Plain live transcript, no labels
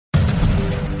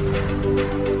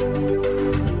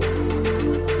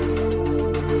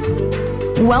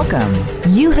Welcome.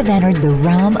 You have entered the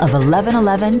realm of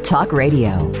 1111 Talk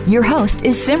Radio. Your host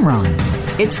is Simran.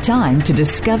 It's time to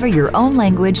discover your own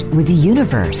language with the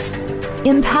universe.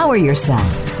 Empower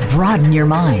yourself, broaden your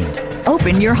mind,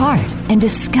 open your heart, and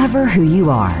discover who you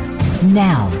are.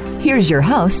 Now, here's your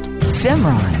host,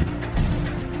 Simran.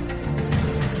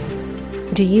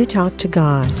 Do you talk to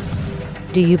God?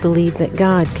 Do you believe that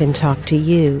God can talk to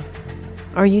you?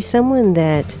 Are you someone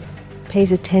that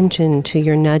pays attention to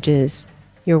your nudges,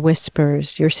 your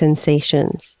whispers, your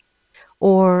sensations?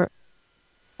 Or,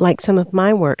 like some of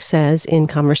my work says in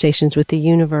Conversations with the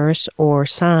Universe or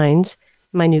Signs,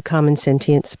 my new Common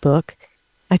Sentience book,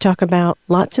 I talk about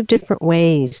lots of different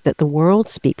ways that the world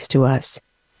speaks to us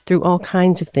through all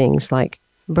kinds of things like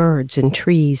birds and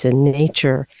trees and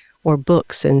nature, or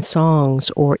books and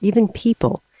songs, or even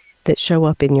people that show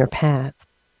up in your path.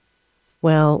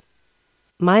 Well,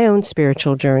 my own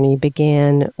spiritual journey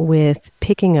began with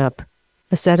picking up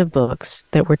a set of books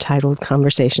that were titled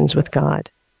Conversations with God.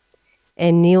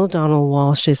 And Neale Donald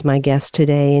Walsch is my guest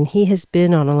today, and he has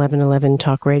been on 1111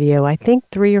 Talk Radio, I think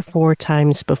 3 or 4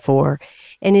 times before.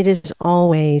 And it is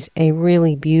always a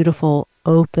really beautiful,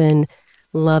 open,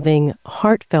 loving,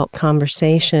 heartfelt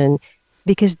conversation,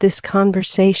 because this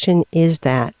conversation is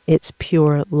that. It's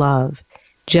pure love,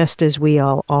 just as we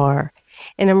all are.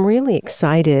 And I'm really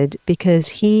excited because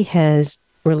he has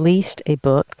released a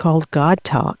book called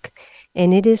GodTalk,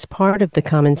 and it is part of the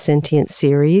Common Sentience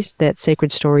series that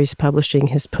Sacred Stories Publishing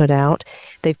has put out.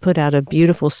 They've put out a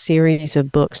beautiful series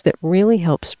of books that really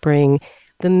helps bring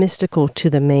the mystical to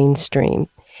the mainstream.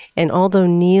 And although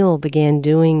Neale began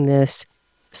doing this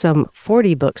some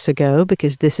 40 books ago,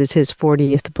 because this is his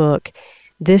 40th book,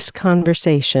 this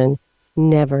conversation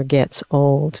never gets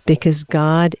old, because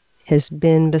God has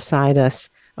been beside us,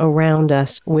 around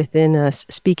us, within us,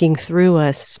 speaking through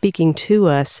us, speaking to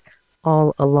us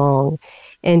all along.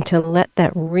 And to let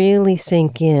that really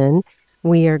sink in,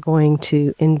 we are going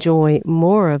to enjoy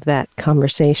more of that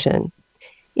conversation.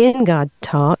 In God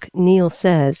Talk, Neale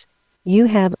says, you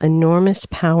have enormous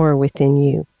power within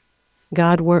you.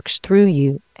 God works through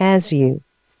you, as you,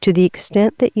 to the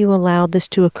extent that you allow this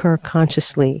to occur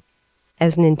consciously.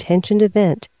 As an intentioned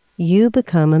event, you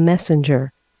become a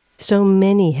messenger. So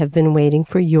many have been waiting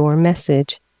for your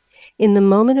message. In the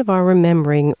moment of our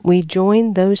remembering, we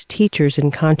join those teachers in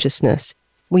consciousness.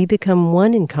 We become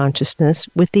one in consciousness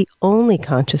with the only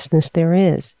consciousness there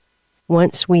is.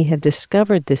 Once we have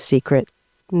discovered this secret,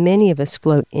 many of us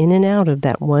float in and out of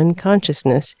that one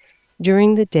consciousness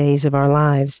during the days of our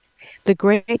lives. The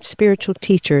great spiritual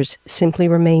teachers simply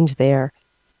remained there.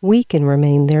 We can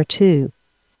remain there too,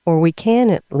 or we can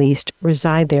at least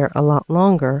reside there a lot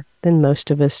longer than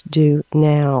most of us do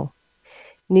now.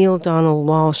 Neale Donald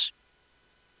Walsch,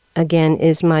 again,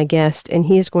 is my guest, and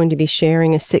he is going to be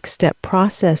sharing a 6-step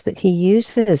process that he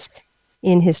uses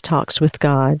in his talks with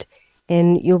God.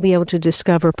 And you'll be able to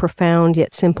discover profound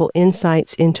yet simple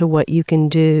insights into what you can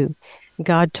do.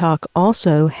 God Talk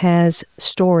also has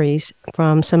stories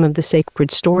from some of the sacred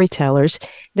storytellers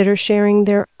that are sharing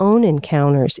their own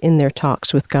encounters in their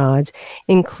talks with God,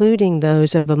 including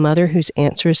those of a mother whose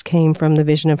answers came from the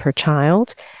vision of her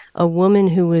child, a woman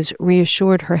who was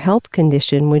reassured her health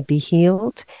condition would be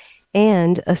healed,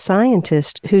 and a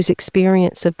scientist whose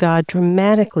experience of God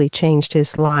dramatically changed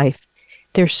his life.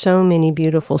 There's so many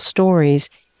beautiful stories,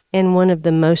 and one of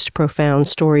the most profound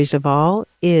stories of all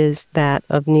is that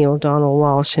of Neale Donald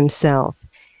Walsch himself.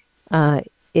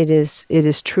 It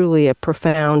is truly a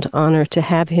profound honor to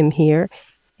have him here,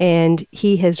 and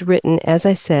he has written, as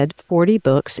I said, 40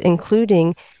 books,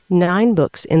 including 9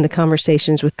 books in the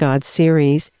Conversations with God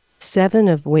series, 7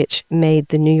 of which made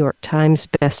the New York Times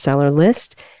bestseller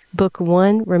list. Book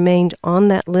 1 remained on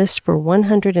that list for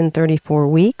 134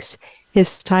 weeks.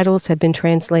 His titles have been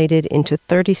translated into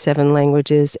 37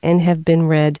 languages and have been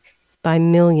read by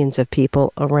millions of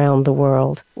people around the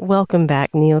world. Welcome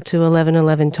back, Neale, to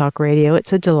 1111 Talk Radio.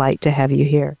 It's a delight to have you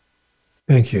here.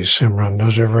 Thank you, Simran.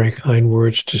 Those are very kind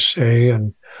words to say,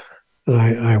 and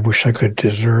I wish I could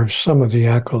deserve some of the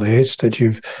accolades that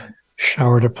you've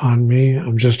showered upon me.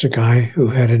 I'm just a guy who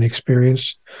had an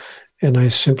experience, and I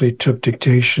simply took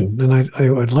dictation. And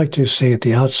I'd like to say at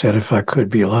the outset, if I could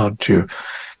be allowed to,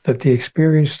 that the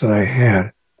experience that I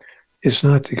had is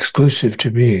not exclusive to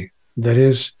me. That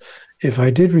is, if I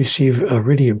did receive a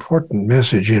really important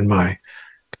message in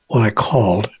what I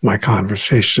called my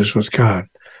conversations with God,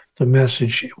 the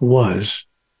message was,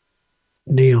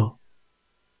 Neale,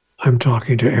 I'm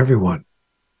talking to everyone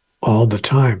all the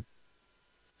time.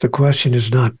 The question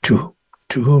is not to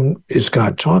whom is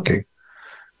God talking?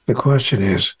 The question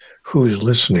is, who's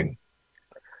listening?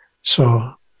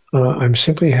 So I'm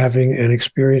simply having an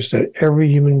experience that every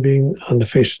human being on the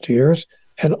face of the earth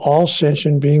and all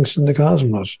sentient beings in the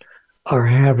cosmos are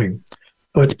having.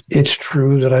 But it's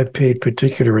true that I paid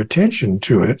particular attention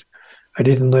to it. I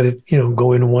didn't let it,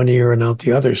 go in one ear and out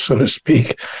the other, so to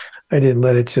speak. I didn't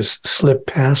let it just slip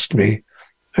past me.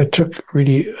 I took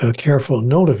really a careful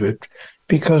note of it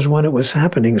because when it was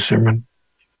happening, Simran,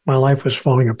 my life was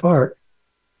falling apart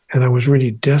and I was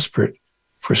really desperate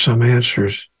for some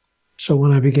answers. So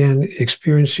when I began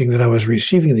experiencing that I was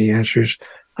receiving the answers,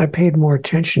 I paid more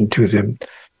attention to them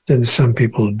than some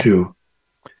people do.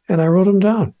 And I wrote them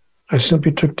down. I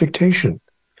simply took dictation.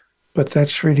 But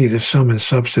that's really the sum and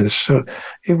substance. So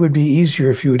it would be easier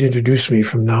if you would introduce me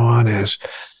from now on as,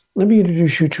 let me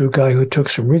introduce you to a guy who took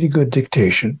some really good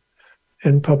dictation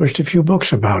and published a few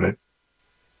books about it.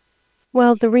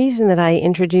 Well, the reason that I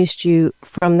introduced you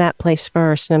from that place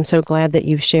first, and I'm so glad that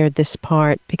you've shared this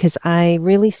part, because I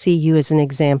really see you as an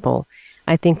example.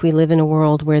 I think we live in a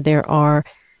world where there are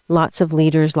lots of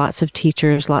leaders, lots of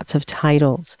teachers, lots of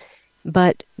titles.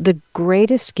 But the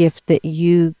greatest gift that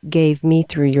you gave me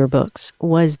through your books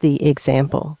was the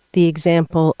example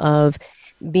of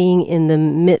being in the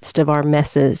midst of our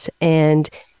messes and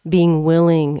being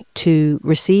willing to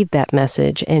receive that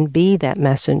message and be that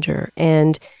messenger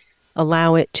and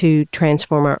allow it to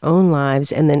transform our own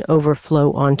lives and then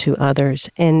overflow onto others.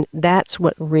 And that's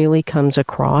what really comes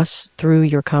across through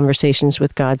your Conversations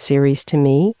with God series to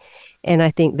me. And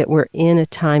I think that we're in a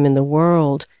time in the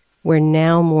world where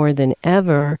now more than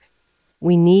ever,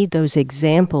 we need those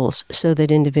examples so that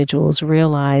individuals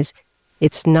realize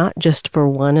it's not just for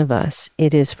one of us,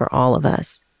 it is for all of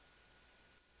us.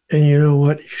 And you know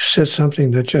what? You said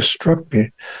something that just struck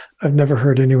me. I've never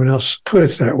heard anyone else put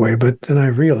it that way, but then I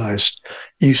realized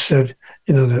you said,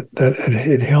 that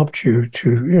it helped you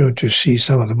to see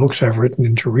some of the books I've written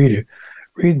and to read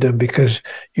them because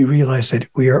you realize that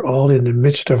we are all in the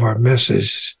midst of our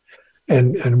messes.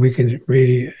 And we can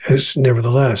really,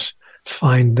 nevertheless,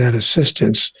 find that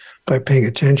assistance by paying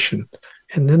attention.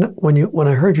 And then when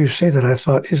I heard you say that, I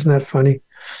thought, isn't that funny?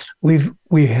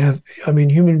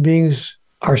 Human beings,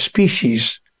 our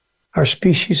species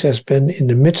has been in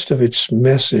the midst of its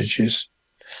messages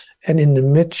and in the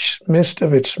midst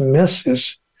of its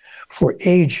messes for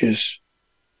ages.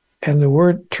 And the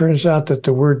word turns out that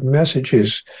the word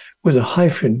messages with a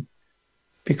hyphen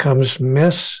becomes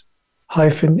mess-ages.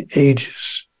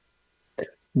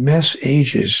 Mess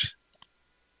ages.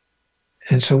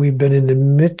 And so we've been in the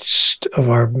midst of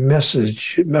our messes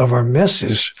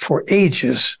for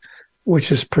ages, which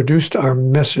has produced our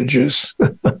messages.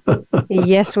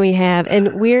 Yes, we have.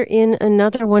 And we're in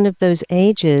another one of those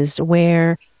ages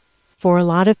where for a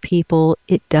lot of people,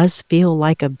 it does feel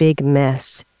like a big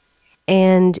mess.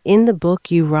 And in the book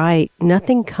you write,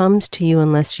 nothing comes to you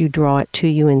unless you draw it to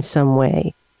you in some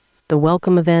way. The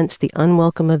welcome events, the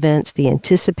unwelcome events, the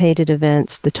anticipated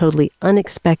events, the totally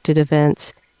unexpected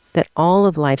events, that all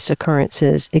of life's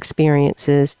occurrences,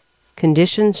 experiences,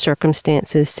 conditions,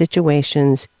 circumstances,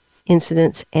 situations,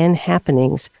 incidents, and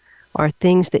happenings are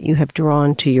things that you have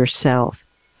drawn to yourself.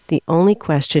 The only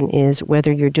question is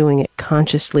whether you're doing it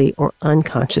consciously or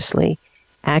unconsciously,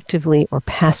 actively or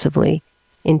passively,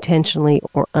 intentionally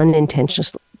or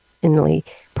unintentionally,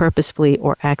 purposefully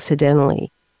or accidentally.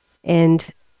 And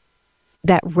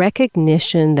that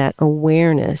recognition, that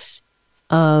awareness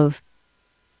of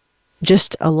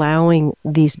just allowing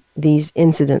these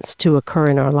incidents to occur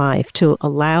in our life, to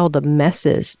allow the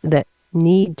messes that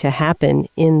need to happen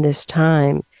in this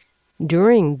time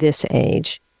during this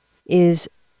age, is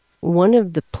one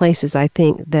of the places I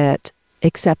think that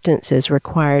acceptance is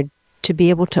required to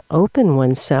be able to open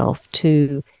oneself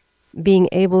to being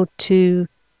able to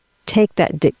take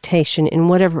that dictation in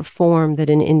whatever form that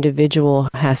an individual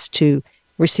has to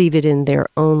receive it in their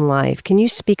own life. Can you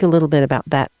speak a little bit about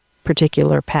that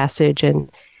particular passage and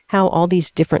how all these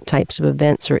different types of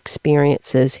events or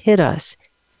experiences hit us,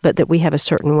 but that we have a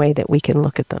certain way that we can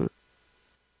look at them?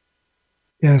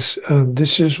 Yes,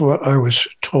 this is what I was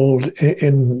told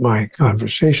in my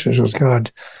conversations with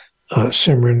God,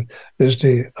 Simran, is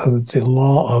the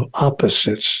law of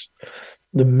opposites,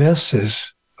 the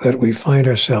messes that we find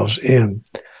ourselves in.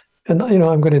 And,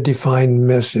 I'm going to define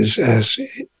messes as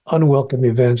unwelcome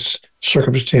events,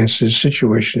 circumstances,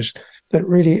 situations that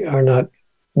really are not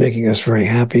making us very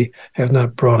happy, have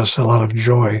not brought us a lot of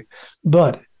joy,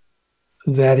 but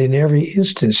that in every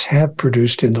instance have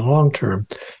produced in the long term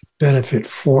benefit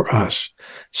for us.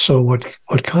 So what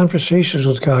Conversations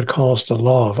with God calls the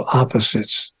law of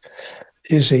opposites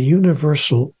is a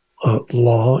universal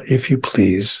law, if you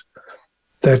please,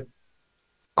 that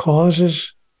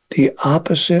causes the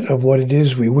opposite of what it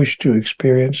is we wish to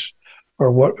experience,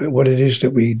 or what it is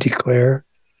that we declare,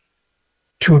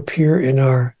 to appear in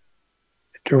our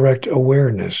direct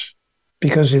awareness.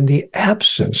 Because in the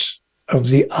absence of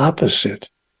the opposite,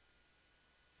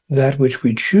 that which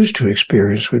we choose to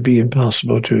experience would be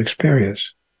impossible to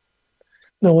experience.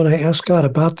 Now, when I asked God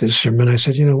about this sermon, I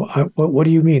said, what do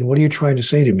you mean? What are you trying to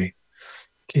say to me?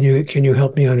 Can you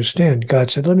help me understand? God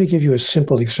said, let me give you a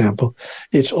simple example.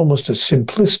 It's almost a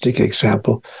simplistic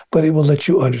example, but it will let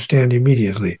you understand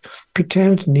immediately.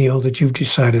 Pretend, Neale, that you've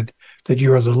decided that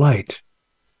you're the light.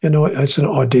 It's an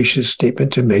audacious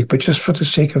statement to make, but just for the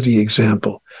sake of the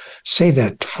example, say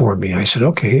that for me. I said,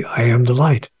 okay, I am the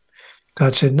light.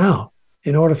 God said, now,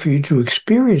 in order for you to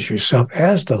experience yourself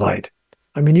as the light,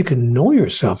 you can know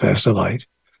yourself as the light.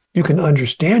 You can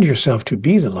understand yourself to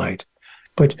be the light.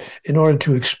 But in order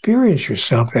to experience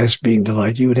yourself as being the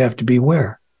light, you would have to be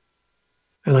where?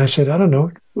 And I said, I don't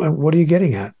know. What are you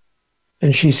getting at?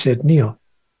 And she said, Neale,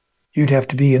 you'd have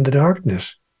to be in the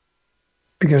darkness.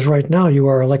 Because right now you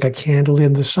are like a candle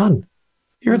in the sun.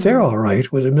 You're there all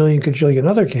right with a million cajillion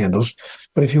other candles.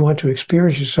 But if you want to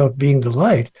experience yourself being the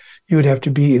light, you would have to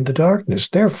be in the darkness.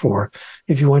 Therefore,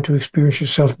 if you want to experience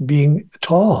yourself being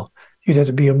tall, you'd have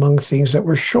to be among things that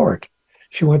were short.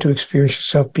 If you want to experience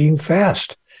yourself being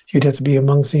fast, you'd have to be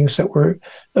among things that were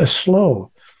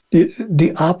slow.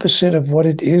 The opposite of what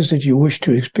it is that you wish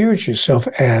to experience yourself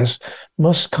as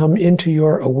must come into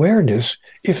your awareness,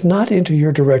 if not into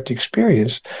your direct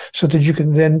experience, so that you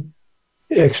can then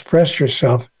express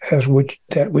yourself as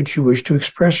that which you wish to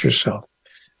express yourself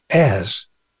as.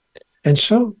 And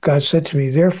so God said to me,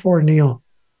 therefore, Neale,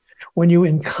 when you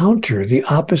encounter the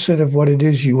opposite of what it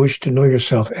is you wish to know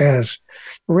yourself as,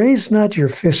 raise not your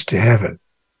fist to heaven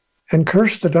and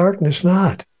curse the darkness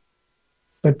not,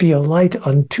 but be a light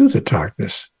unto the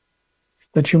darkness,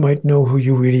 that you might know who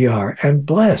you really are, and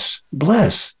bless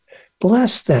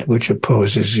that which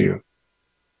opposes you,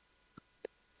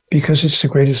 because it's the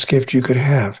greatest gift you could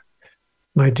have.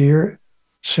 My dear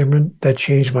Simran, that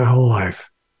changed my whole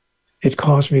life. It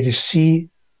caused me to see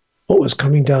what was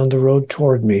coming down the road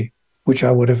toward me, which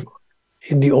I would have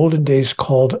in the olden days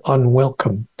called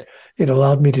unwelcome. It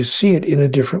allowed me to see it in a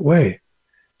different way,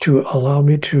 to allow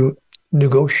me to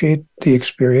negotiate the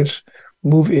experience,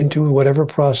 move into whatever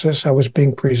process I was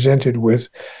being presented with,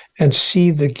 and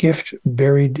see the gift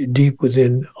buried deep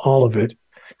within all of it,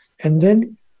 and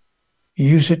then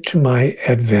use it to my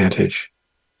advantage.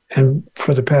 And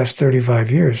for the past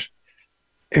 35 years,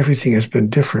 everything has been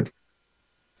different.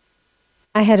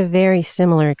 I had a very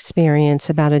similar experience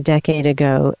about a decade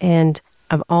ago, and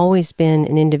I've always been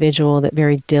an individual that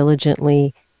very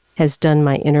diligently has done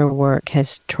my inner work,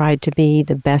 has tried to be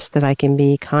the best that I can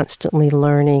be, constantly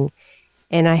learning.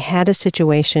 And I had a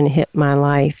situation hit my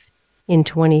life in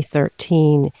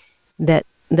 2013 that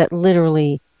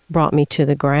literally brought me to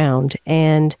the ground.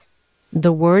 And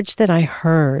the words that I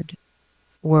heard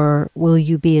were, will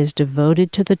you be as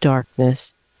devoted to the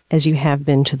darkness as you have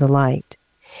been to the light?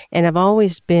 And I've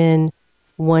always been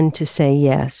one to say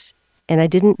yes. And I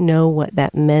didn't know what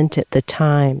that meant at the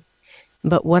time.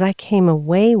 But what I came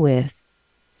away with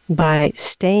by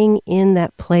staying in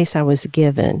that place I was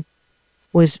given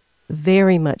was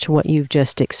very much what you've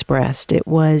just expressed. It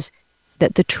was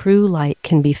that the true light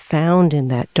can be found in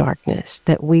that darkness,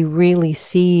 that we really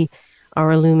see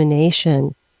our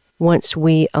illumination once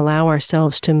we allow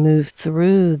ourselves to move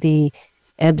through the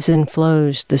ebbs and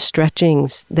flows, the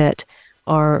stretchings that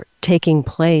are taking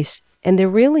place. And they're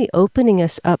really opening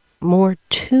us up more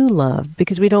to love,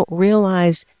 because we don't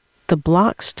realize the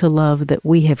blocks to love that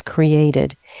we have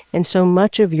created. And so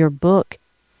much of your book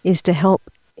is to help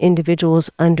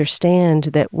individuals understand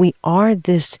that we are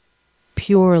this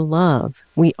pure love.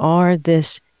 We are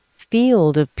this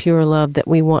field of pure love that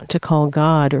we want to call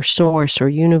God or source or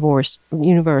universe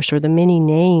or the many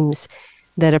names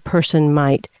that a person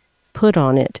might put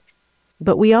on it.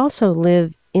 But we also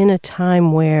live in a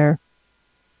time where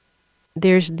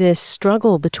there's this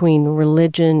struggle between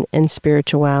religion and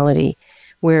spirituality,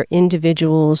 where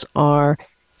individuals are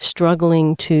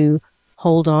struggling to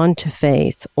hold on to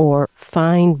faith or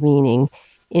find meaning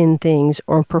in things,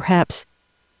 or perhaps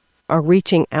are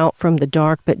reaching out from the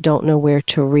dark but don't know where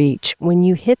to reach. When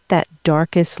you hit that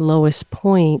darkest, lowest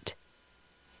point,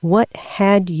 what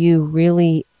had you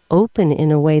really open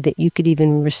in a way that you could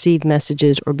even receive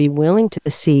messages or be willing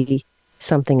to see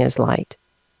something as light?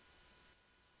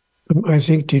 I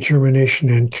think determination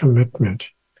and commitment.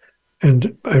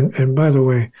 And by the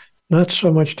way, not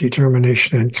so much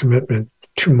determination and commitment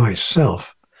to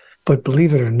myself, but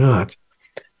believe it or not,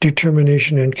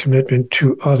 determination and commitment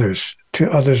to others,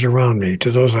 to others around me,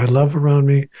 to those I love around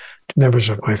me, to members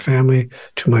of my family,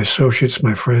 to my associates,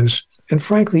 my friends, and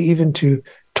frankly, even to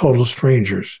total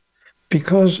strangers.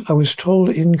 Because I was told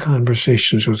in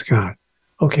conversations with God,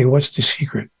 okay, what's the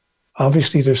secret?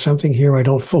 Obviously, there's something here I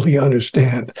don't fully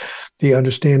understand, the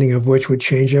understanding of which would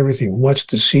change everything. What's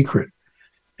the secret?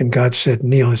 And God said,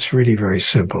 Neale, it's really very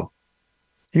simple.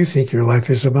 You think your life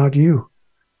is about you,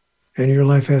 and your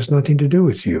life has nothing to do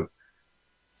with you.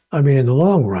 I mean, in the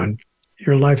long run,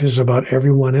 your life is about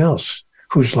everyone else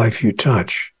whose life you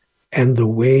touch and the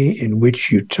way in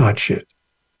which you touch it.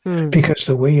 Because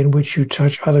the way in which you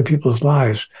touch other people's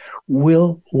lives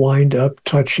will wind up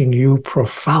touching you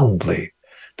profoundly.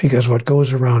 Because what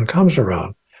goes around comes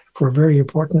around for a very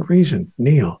important reason.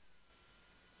 Neale,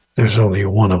 there's only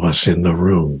one of us in the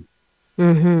room.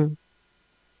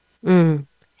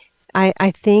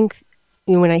 I think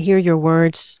when I hear your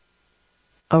words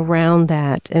around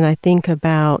that, and I think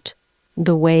about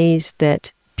the ways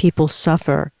that people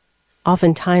suffer,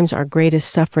 oftentimes our greatest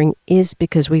suffering is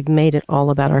because we've made it all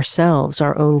about ourselves,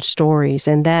 our own stories,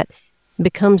 and that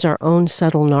becomes our own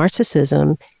subtle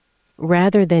narcissism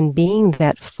rather than being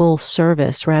that full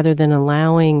service, rather than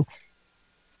allowing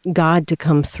God to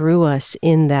come through us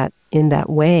in that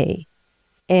way.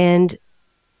 And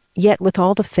yet with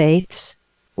all the faiths,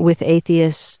 with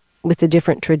atheists, with the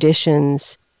different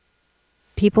traditions,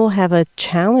 people have a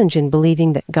challenge in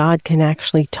believing that God can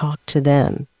actually talk to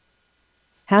them.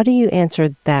 How do you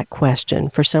answer that question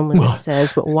for someone that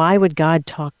says, but why would God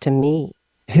talk to me?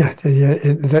 Yeah,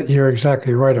 that you're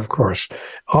exactly right, of course.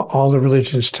 All the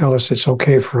religions tell us it's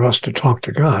okay for us to talk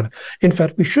to God. In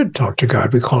fact, we should talk to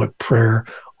God. We call it prayer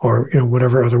or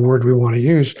whatever other word we want to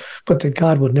use, but that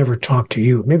God would never talk to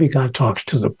you. Maybe God talks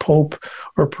to the Pope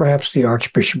or perhaps the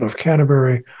Archbishop of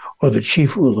Canterbury or the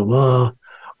Chief Ulama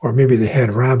or maybe the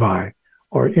head rabbi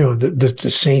or,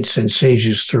 the saints and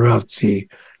sages throughout the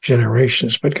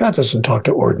generations. But God doesn't talk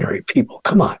to ordinary people.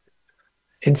 Come on.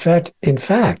 In fact,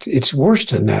 it's worse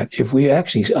than that. If we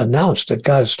actually announce that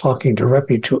God is talking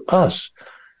directly to us,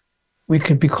 we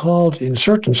could be called in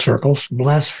certain circles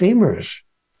blasphemers,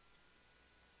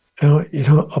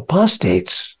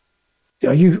 apostates.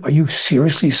 Are you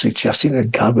seriously suggesting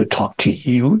that God would talk to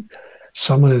you,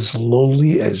 someone as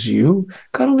lowly as you?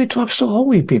 God only talks to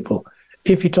holy people,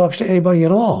 if he talks to anybody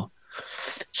at all.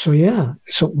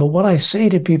 But what I say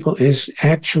to people is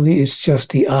actually it's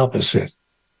just the opposite.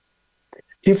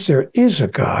 If there is a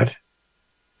God,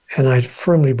 and I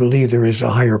firmly believe there is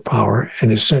a higher power, an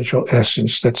essential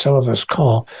essence that some of us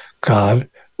call God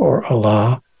or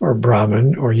Allah or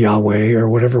Brahman or Yahweh or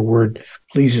whatever word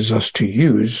pleases us to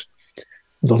use,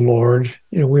 the Lord,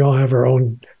 we all have our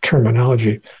own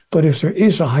terminology. But if there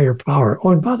is a higher power,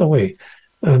 and by the way,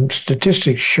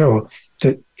 statistics show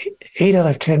that 8 out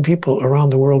of 10 people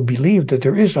around the world believe that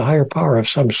there is a higher power of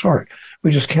some sort. We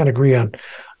just can't agree on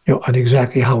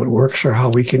exactly how it works or how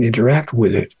we can interact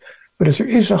with it. But if there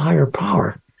is a higher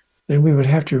power, then we would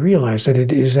have to realize that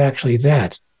it is actually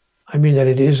that. I mean, that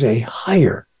it is a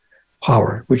higher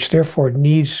power, which therefore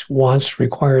needs, wants,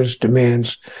 requires,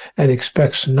 demands, and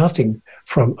expects nothing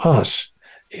from us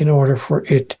in order for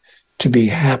it to be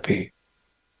happy.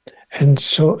 And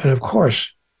of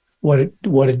course, what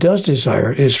it does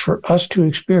desire is for us to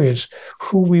experience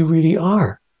who we really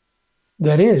are.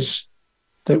 That is,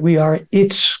 that we are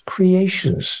its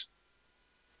creations.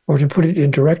 Or to put it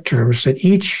in direct terms, that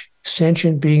each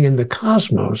sentient being in the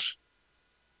cosmos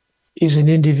is an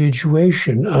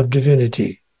individuation of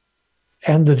divinity.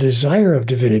 And the desire of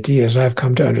divinity, as I've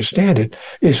come to understand it,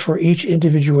 is for each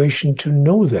individuation to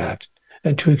know that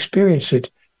and to experience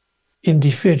it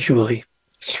individually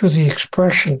through the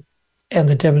expression and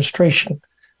the demonstration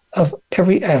of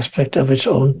every aspect of its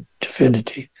own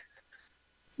divinity.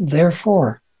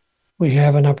 Therefore, we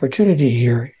have an opportunity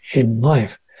here in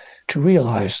life to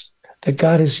realize that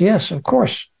God is, yes, of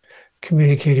course,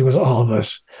 communicating with all of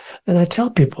us. And I tell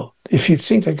people, if you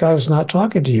think that God is not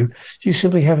talking to you, you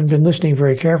simply haven't been listening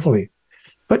very carefully.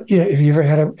 But have you ever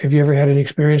had an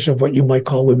experience of what you might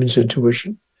call women's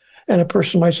intuition? And a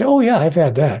person might say, "Oh yeah, I've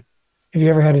had that." Have you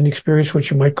ever had an experience what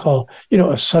you might call,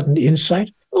 a sudden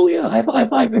insight? "Oh yeah,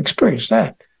 I've experienced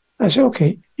that." I say,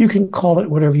 okay, you can call it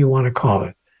whatever you want to call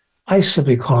it. I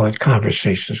simply call it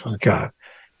conversations with God.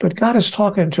 But God is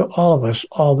talking to all of us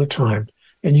all the time,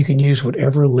 and you can use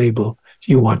whatever label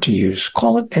you want to use.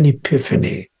 Call it an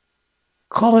epiphany.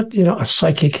 Call it, a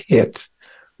psychic hit.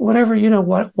 Whatever,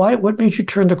 what made you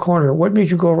turn the corner? What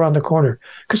made you go around the corner?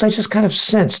 Because I just kind of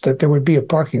sensed that there would be a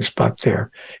parking spot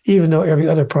there, even though every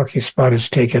other parking spot is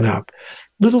taken up.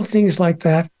 Little things like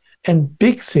that, and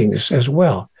big things as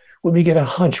well. When we get a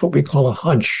hunch, what we call a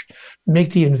hunch,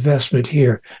 make the investment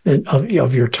here and of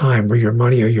your time or your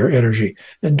money or your energy,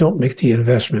 and don't make the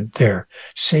investment there.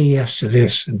 Say yes to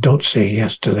this and don't say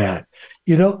yes to that.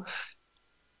 You know,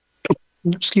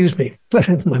 excuse me,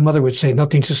 my mother would say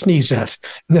nothing to sneeze at.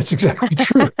 And that's exactly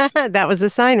true. That was a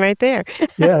sign right there.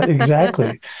 Yeah,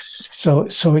 exactly. So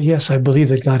yes, I believe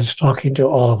that God is talking to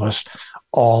all of us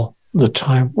all the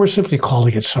time. We're simply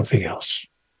calling it something else.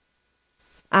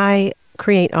 I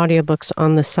create audiobooks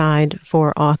on the side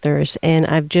for authors, and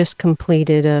I've just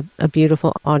completed a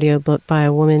beautiful audiobook by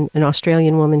a woman, an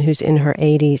Australian woman who's in her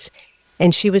 80s,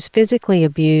 and she was physically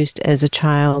abused as a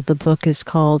child. The book is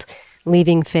called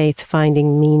Leaving Faith,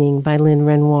 Finding Meaning by Lynn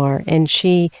Renoir, and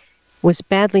she was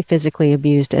badly physically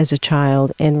abused as a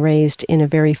child and raised in a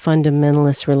very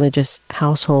fundamentalist religious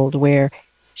household where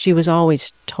she was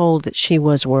always told that she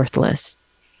was worthless.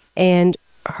 And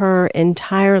her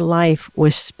entire life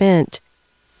was spent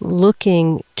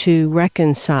looking to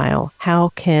reconcile, how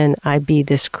can I be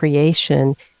this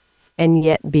creation and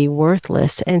yet be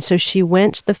worthless? And so she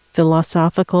went the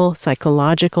philosophical,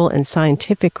 psychological, and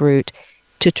scientific route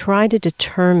to try to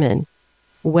determine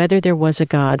whether there was a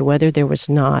God, whether there was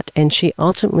not. And she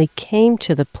ultimately came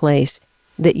to the place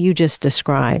that you just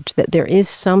described, that there is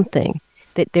something,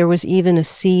 that there was even a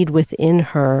seed within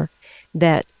her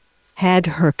that had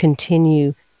her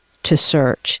continue to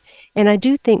search. And I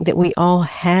do think that we all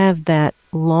have that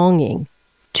longing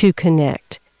to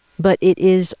connect, but it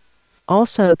is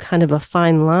also kind of a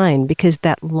fine line because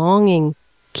that longing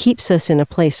keeps us in a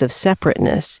place of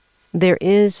separateness. There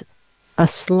is a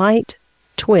slight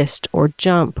twist or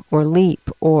jump or leap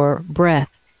or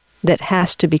breath that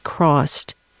has to be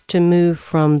crossed to move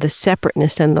from the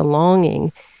separateness and the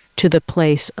longing to the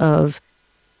place of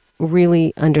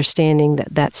really understanding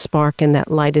that that spark and that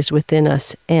light is within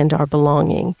us and our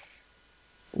belonging.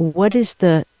 What is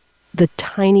the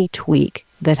tiny tweak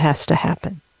that has to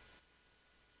happen?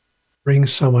 Bring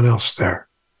someone else there.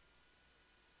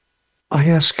 I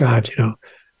asked God,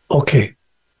 okay,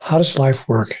 how does life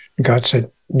work? And God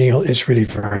said, Neale, it's really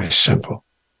very simple.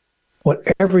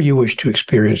 Whatever you wish to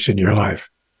experience in your life,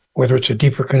 whether it's a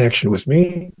deeper connection with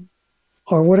me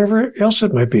or whatever else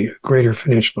it might be, greater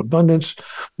financial abundance,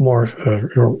 more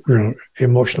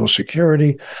emotional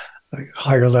security, a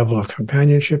higher level of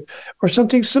companionship, or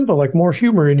something simple like more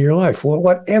humor in your life. Well,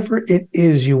 whatever it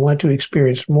is you want to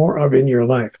experience more of in your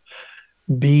life,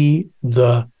 be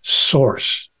the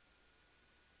source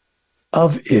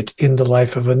of it in the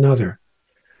life of another.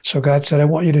 So God said, I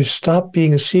want you to stop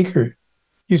being a seeker.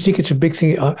 You think it's a big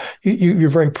thing. You're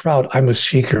very proud. I'm a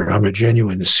seeker. I'm a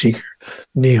genuine seeker.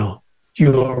 Neale,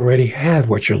 you already have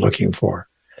what you're looking for.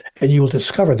 And you will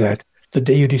discover that the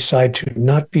day you decide to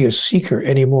not be a seeker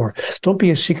anymore. Don't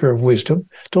be a seeker of wisdom.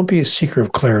 Don't be a seeker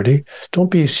of clarity.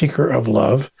 Don't be a seeker of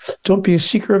love. Don't be a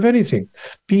seeker of anything.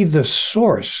 Be the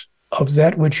source of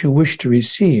that which you wish to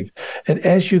receive. And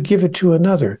as you give it to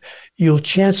another, you'll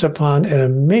chance upon an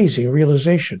amazing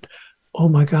realization. Oh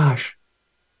my gosh,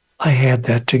 I had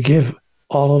that to give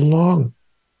all along.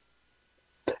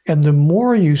 And the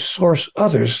more you source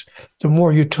others, the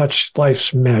more you touch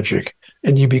life's magic.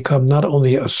 And you become not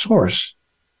only a source,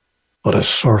 but a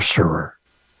sorcerer.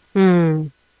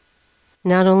 Not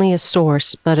only a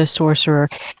source, but a sorcerer.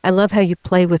 I love how you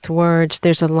play with words.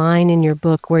 There's a line in your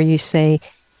book where you say,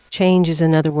 change is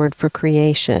another word for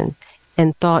creation,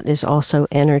 and thought is also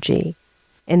energy.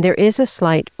 And there is a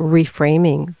slight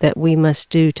reframing that we must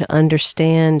do to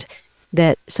understand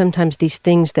that sometimes these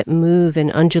things that move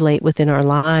and undulate within our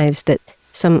lives that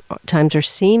sometimes are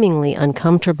seemingly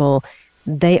uncomfortable,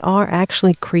 they are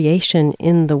actually creation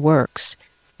in the works,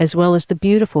 as well as the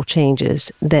beautiful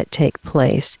changes that take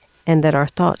place, and that our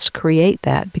thoughts create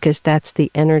that because that's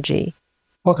the energy.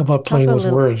 Talk about playing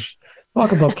with words.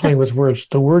 Talk about playing with words.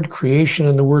 The word creation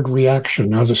and the word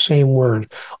reaction are the same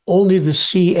word. Only the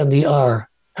C and the R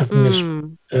have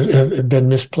been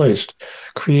misplaced.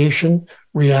 Creation,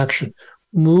 reaction.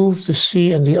 Move the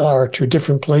C and the R to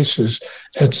different places,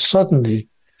 and suddenly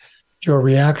your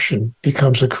reaction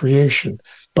becomes a creation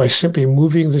by simply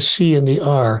moving the C and the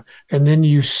R, and then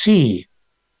you see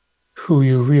who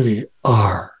you really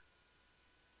are.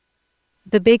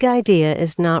 The big idea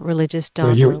is not religious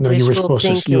dogma. You were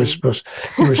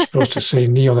supposed to say,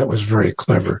 Neale, that was very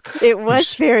clever. It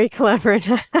was very clever.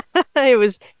 It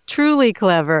was truly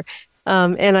clever.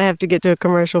 And I have to get to a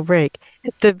commercial break.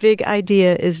 The big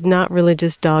idea is not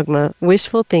religious dogma,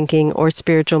 wishful thinking, or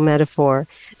spiritual metaphor.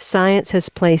 Science has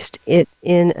placed it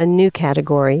in a new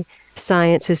category.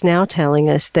 Science is now telling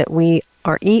us that we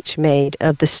are each made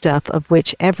of the stuff of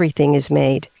which everything is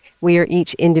made. We are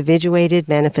each individuated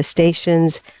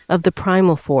manifestations of the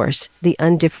primal force, the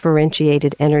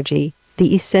undifferentiated energy,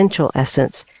 the essential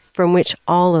essence from which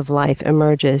all of life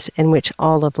emerges and which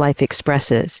all of life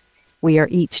expresses. We are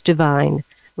each divine.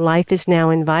 Life is now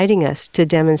inviting us to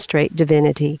demonstrate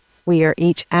divinity. We are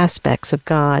each aspects of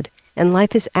God, and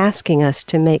life is asking us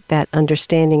to make that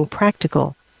understanding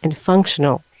practical and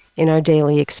functional in our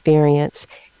daily experience.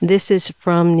 This is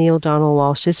from Neale Donald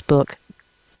Walsch's book,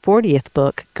 40th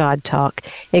book, GodTalk,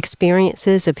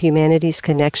 Experiences of Humanity's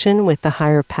Connection with the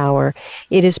Higher Power.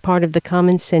 It is part of the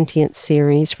Common Sentience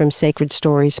series from Sacred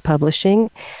Stories Publishing.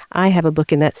 I have a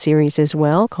book in that series as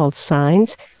well called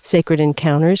Signs, Sacred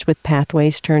Encounters with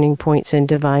Pathways, Turning Points, and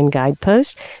Divine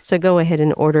Guideposts. So go ahead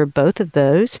and order both of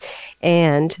those.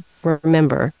 And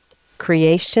remember,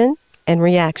 creation and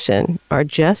reaction are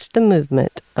just the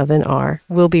movement of an R.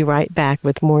 We'll be right back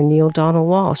with more Neale Donald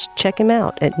Walsch. Check him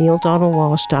out at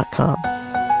nealdonaldwalsch.com.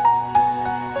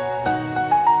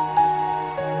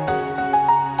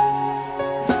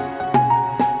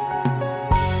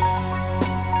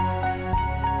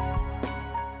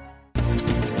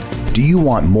 Do you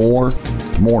want more?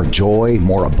 More joy,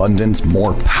 more abundance,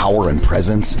 more power and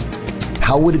presence?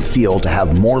 How would it feel to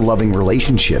have more loving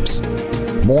relationships?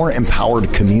 More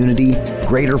empowered community,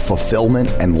 greater fulfillment,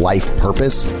 and life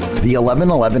purpose? The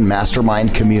 1111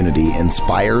 Mastermind community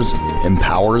inspires,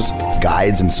 empowers,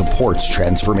 guides, and supports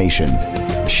transformation.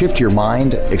 Shift your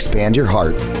mind, expand your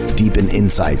heart, deepen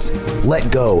insights, let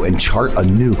go and chart a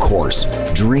new course,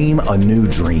 dream a new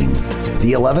dream.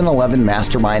 The 1111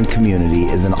 Mastermind community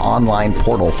is an online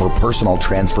portal for personal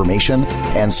transformation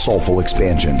and soulful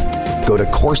expansion. Go to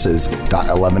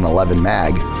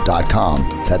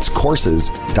courses.1111mag.com. That's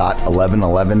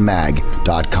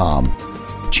courses.1111mag.com.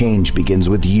 Change begins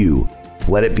with you.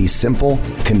 Let it be simple,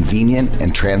 convenient,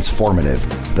 and transformative.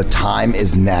 The time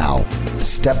is now.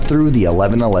 Step through the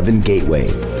 1111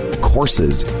 gateway.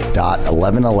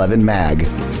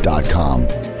 Courses.1111mag.com.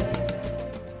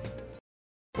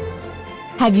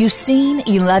 Have you seen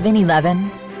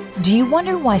 1111? Do you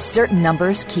wonder why certain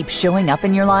numbers keep showing up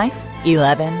in your life?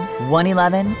 11,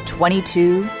 111,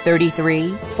 22,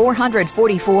 33,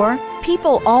 444.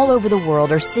 People all over the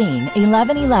world are seeing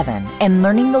 1111 and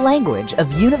learning the language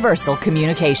of universal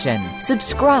communication.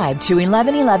 Subscribe to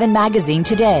 1111 Magazine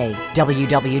today.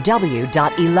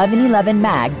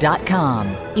 www.1111mag.com.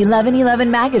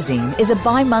 1111 Magazine is a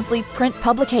bi-monthly print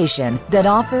publication that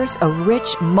offers a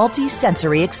rich,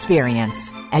 multi-sensory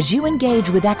experience. As you engage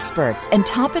with experts and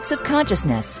topics of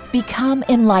consciousness, become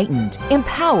enlightened,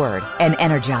 empowered, and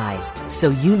energized, so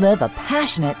you live a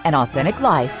passionate and authentic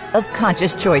life of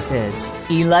conscious choices.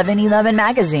 1111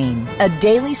 Magazine, a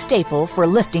daily staple for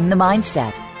lifting the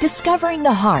mindset, discovering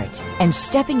the heart, and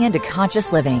stepping into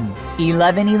conscious living.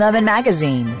 1111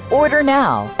 Magazine. Order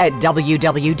now at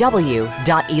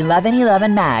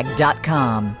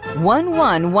www.1111mag.com.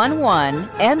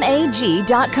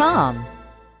 1111mag.com.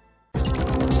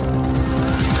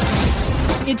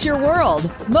 It's your world.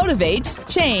 Motivate,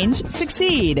 change,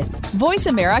 succeed.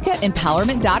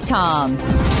 VoiceAmericaEmpowerment.com.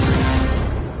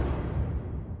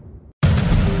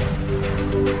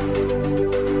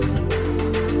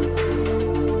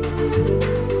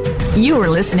 You are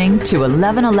listening to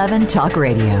 1111 Talk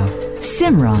Radio.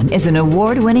 Simran is an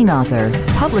award-winning author,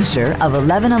 publisher of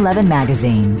 1111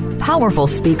 Magazine, powerful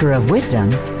speaker of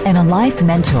wisdom, and a life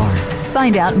mentor.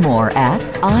 Find out more at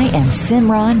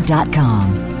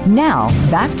IamSimran.com. Now,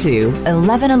 back to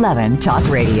 1111 Talk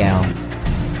Radio.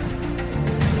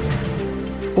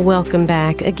 Welcome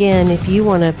back. Again, if you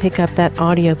want to pick up that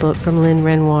audiobook from Lynn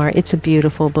Renoir, it's a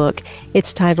beautiful book.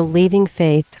 It's titled Leaving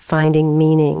Faith, Finding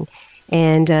Meaning.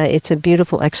 And it's a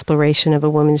beautiful exploration of a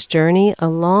woman's journey,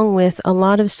 along with a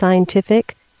lot of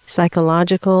scientific,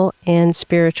 psychological, and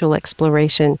spiritual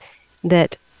exploration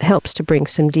that helps to bring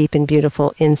some deep and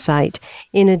beautiful insight.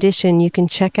 In addition, you can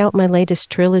check out my latest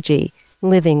trilogy,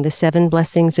 Living the 7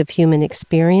 Blessings of Human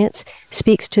Experience.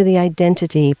 Speaks to the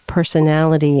identity,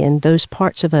 personality, and those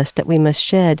parts of us that we must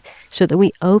shed so that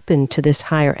we open to this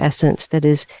higher essence that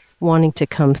is wanting to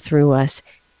come through us.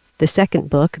 The second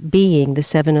book, Being the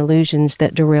 7 Illusions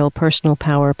that Derail Personal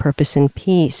Power, Purpose, and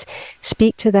Peace,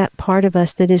 speak to that part of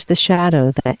us that is the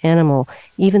shadow, the animal,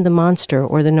 even the monster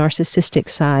or the narcissistic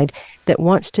side that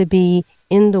wants to be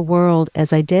in the world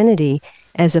as identity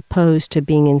as opposed to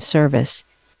being in service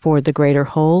for the greater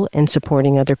whole and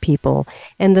supporting other people.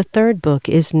 And the third book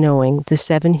is Knowing the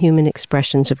 7 Human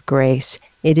Expressions of Grace.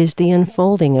 It is the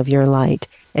unfolding of your light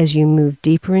as you move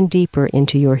deeper and deeper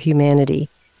into your humanity.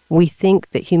 We think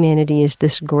that humanity is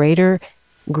this greater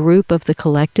group of the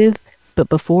collective, but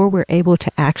before we're able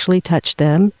to actually touch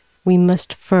them, we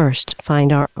must first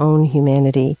find our own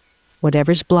humanity,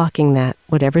 whatever's blocking that,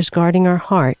 whatever's guarding our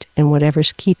heart, and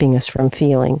whatever's keeping us from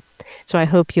feeling. So I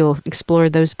hope you'll explore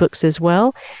those books as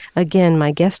well. Again,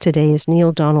 my guest today is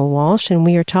Neale Donald Walsch, and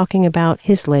we are talking about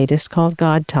his latest called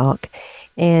GodTalk,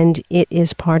 and it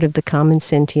is part of the Common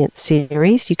Sentient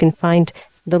series. You can find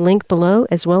the link below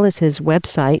as well as his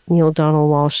website,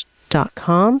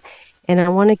 nealdonaldwalsh.com, and I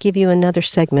want to give you another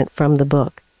segment from the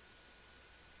book.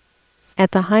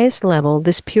 At the highest level,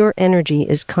 this pure energy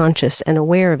is conscious and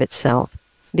aware of itself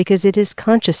because it is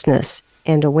consciousness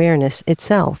and awareness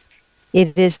itself.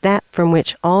 It is that from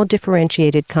which all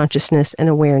differentiated consciousness and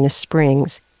awareness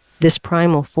springs. This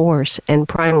primal force and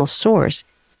primal source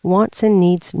wants and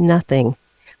needs nothing,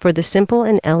 for the simple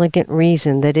and elegant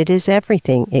reason that it is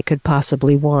everything it could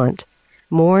possibly want.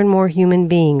 More and more human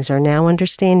beings are now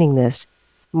understanding this.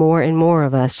 More and more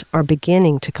of us are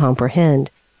beginning to comprehend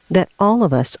that all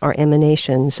of us are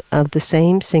emanations of the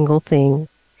same single thing.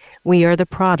 We are the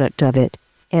product of it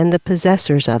and the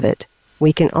possessors of it.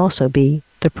 We can also be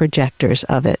the projectors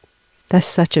of it. That's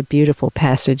such a beautiful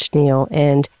passage, Neale,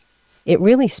 and it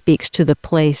really speaks to the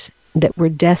place that we're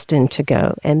destined to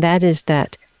go, and that is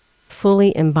that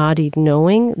fully embodied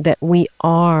knowing that we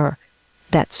are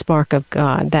that spark of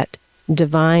God, that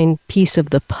divine piece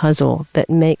of the puzzle that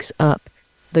makes up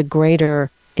the greater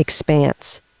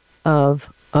expanse of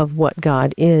what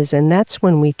God is. And that's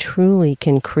when we truly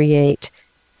can create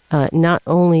not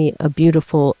only a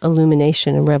beautiful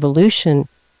illumination and revolution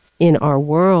in our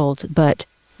world, but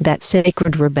that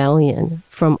sacred rebellion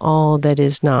from all that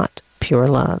is not pure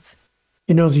love.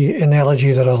 You know, the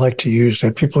analogy that I like to use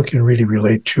that people can really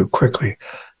relate to quickly,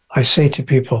 I say to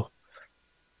people,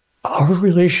 our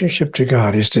relationship to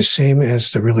God is the same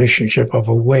as the relationship of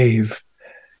a wave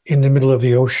in the middle of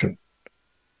the ocean.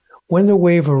 When the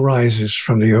wave arises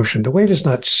from the ocean, the wave is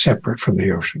not separate from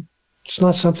the ocean. It's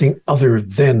not something other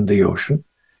than the ocean.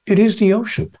 It is the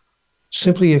ocean,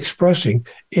 simply expressing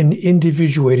an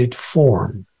individuated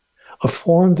form, a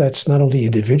form that's not only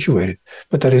individuated,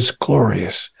 but that is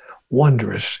glorious,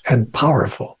 wondrous, and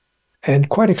powerful, and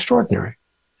quite extraordinary.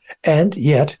 And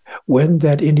yet, when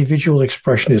that individual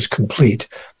expression is complete,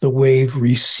 the wave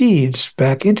recedes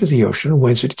back into the ocean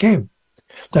whence it came.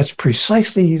 That's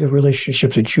precisely the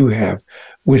relationship that you have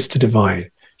with the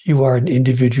divine. You are an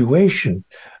individuation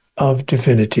of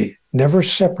divinity, never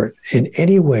separate in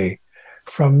any way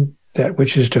from that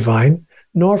which is divine,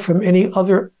 nor from any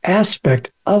other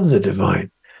aspect of the divine.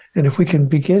 And if we can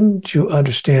begin to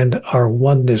understand our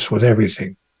oneness with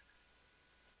everything,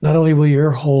 not only will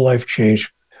your whole life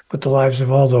change, but the lives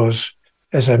of all those,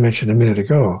 as I mentioned a minute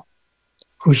ago,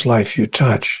 whose life you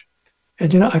touch.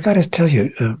 And, you know, I got to tell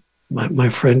you, my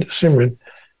friend Simran,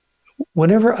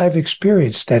 whenever I've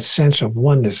experienced that sense of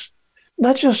oneness,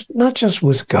 not just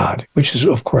with God, which is,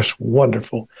 of course,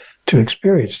 wonderful to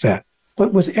experience that,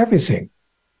 but with everything.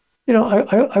 You know,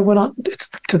 I went out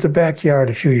to the backyard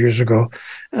a few years ago,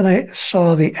 and I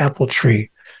saw the apple tree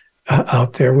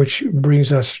out there, which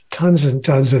brings us tons and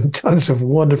tons and tons of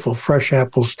wonderful fresh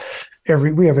apples.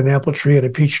 We have an apple tree and a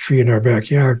peach tree in our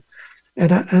backyard.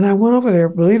 And I went over there,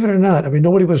 believe it or not. I mean,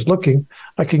 nobody was looking.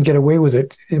 I can get away with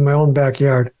it in my own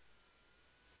backyard.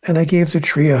 And I gave the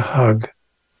tree a hug.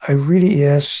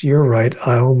 Yes, you're right.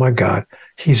 Oh, my God,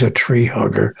 he's a tree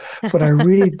hugger. But I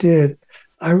really did.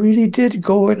 I really did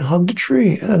go and hug the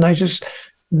tree. And I just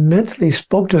mentally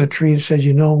spoke to the tree and said,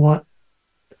 you know what?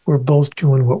 We're both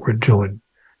doing what we're doing.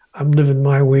 I'm living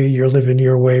my way, you're living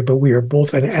your way, but we are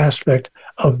both an aspect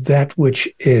of that which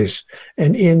is.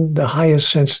 And in the highest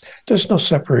sense, there's no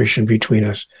separation between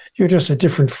us. You're just a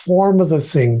different form of the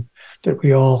thing that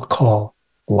we all call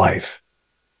life.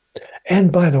 And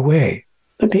by the way,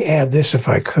 let me add this if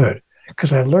I could,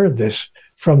 because I learned this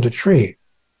from the tree.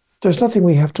 There's nothing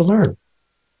we have to learn.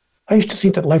 I used to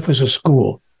think that life was a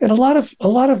school. And a lot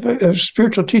of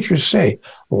spiritual teachers say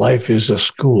life is a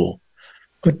school.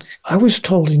 But I was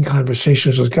told in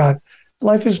conversations with God,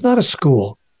 life is not a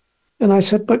school. And I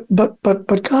said, but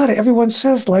God, everyone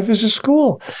says life is a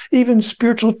school. Even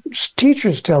spiritual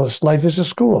teachers tell us life is a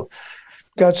school.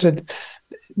 God said,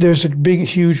 there's a big,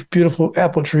 huge, beautiful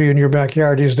apple tree in your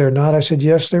backyard. Is there not? I said,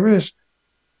 yes, there is.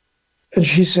 And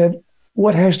she said,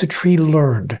 what has the tree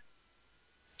learned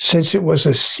since it was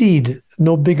a seed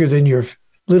no bigger than your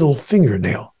little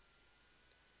fingernail?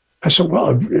 I said,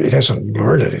 well, it hasn't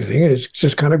learned anything. It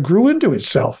just kind of grew into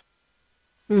itself.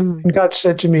 Mm-hmm. And God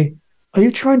said to me, are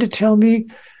you trying to tell me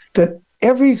that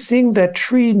everything that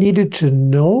tree needed to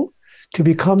know to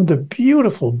become the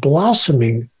beautiful,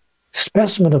 blossoming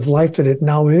specimen of life that it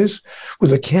now is,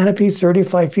 with a canopy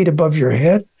 35 feet above your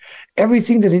head,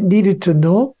 everything that it needed to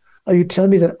know Are you telling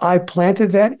me that I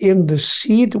planted that in the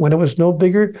seed when it was no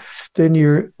bigger than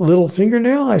your little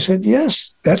fingernail? I said,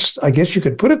 yes, I guess you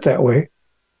could put it that way.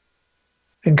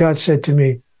 And God said to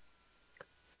me,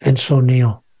 and so,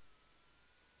 Neale,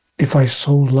 if I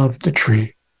so loved the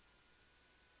tree,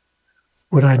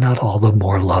 would I not all the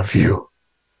more love you?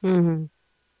 Mm-hmm.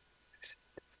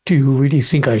 Do you really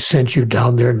think I sent you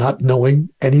down there not knowing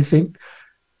anything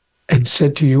and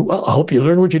said to you, well, I hope you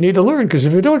learn what you need to learn, because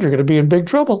if you don't, you're going to be in big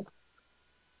trouble?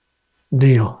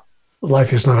 Neale,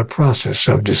 life is not a process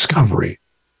of discovery.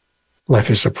 Life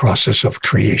is a process of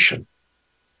creation.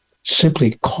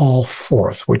 Simply call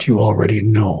forth what you already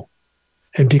know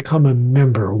and become a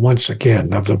member once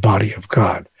again of the body of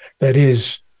God. That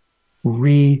is,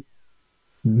 remember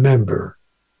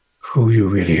who you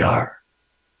really are.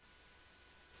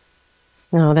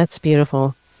 Oh, that's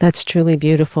beautiful. That's truly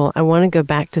beautiful. I want to go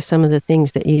back to some of the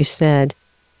things that you said,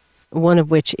 one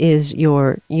of which is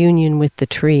your union with the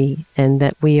tree, and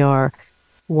that we are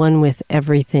one with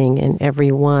everything and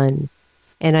everyone.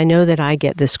 And I know that I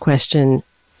get this question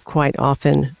quite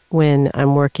often when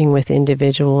I'm working with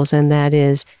individuals, and that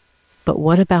is, but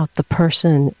what about the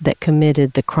person that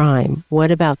committed the crime? What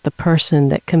about the person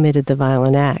that committed the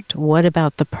violent act? What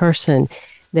about the person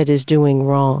that is doing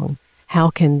wrong? How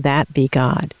can that be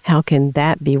God? How can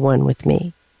that be one with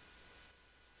me?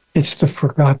 It's the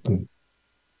forgotten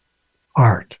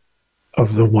part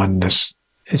of the oneness.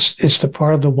 It's the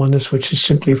part of the oneness which is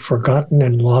simply forgotten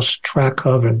and lost track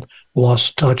of and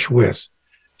lost touch with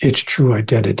its true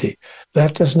identity.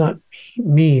 That does not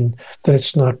mean that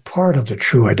it's not part of the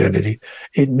true identity.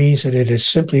 It means that it is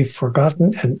simply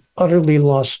forgotten and utterly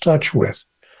lost touch with,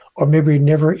 or maybe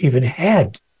never even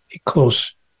had a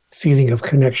close feeling of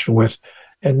connection with,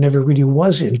 and never really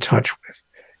was in touch with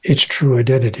its true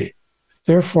identity.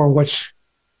 Therefore, what's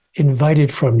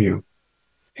invited from you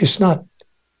is not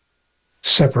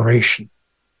separation,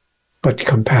 but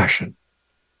compassion.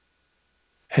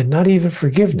 And not even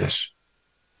forgiveness,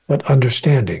 but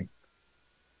understanding.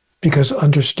 Because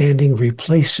understanding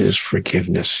replaces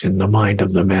forgiveness in the mind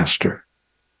of the master.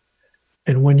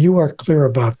 And when you are clear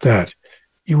about that,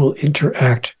 you will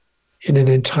interact in an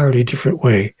entirely different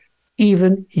way,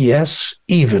 even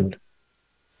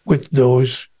with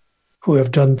those who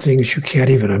have done things you can't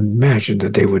even imagine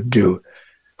that they would do,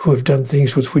 who have done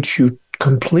things with which you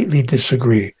completely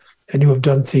disagree, and who have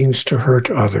done things to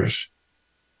hurt others.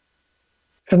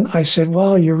 And I said,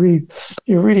 well, you're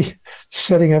really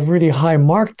setting a really high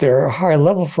mark there, a high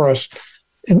level for us.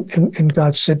 And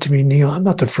God said to me, Neale, I'm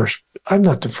not the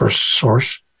first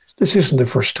source. This isn't the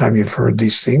first time you've heard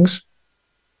these things.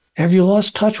 Have you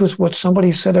lost touch with what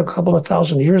somebody said a couple of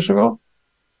thousand years ago?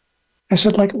 I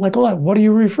said, like what? What are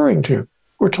you referring to?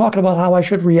 We're talking about how I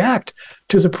should react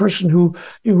to the person who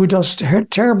does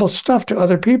terrible stuff to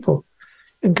other people.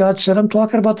 And God said, I'm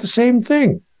talking about the same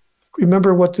thing.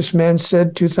 Remember what this man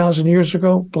said 2,000 years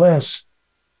ago? Bless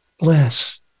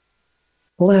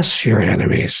your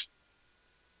enemies,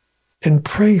 and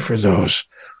pray for those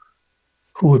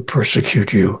who would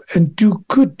persecute you, and do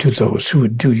good to those who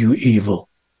would do you evil.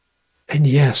 And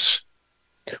yes,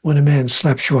 when a man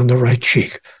slaps you on the right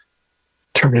cheek,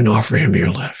 turn and offer him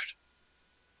your left.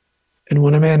 And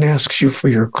when a man asks you for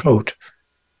your coat,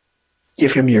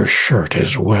 give him your shirt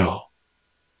as well.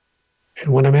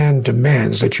 And when a man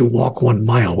demands that you walk 1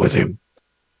 mile with him,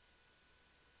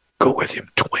 go with him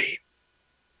twain.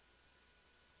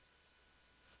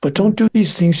 But don't do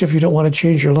these things if you don't want to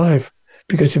change your life.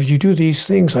 Because if you do these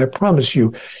things, I promise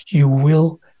you, you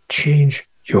will change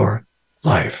your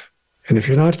life. And if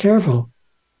you're not careful,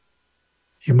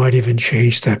 you might even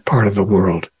change that part of the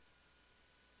world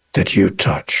that you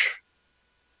touch.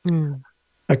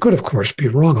 I could, of course, be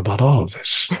wrong about all of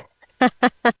this.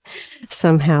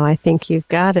 Somehow I think you've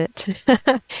got it.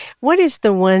 What is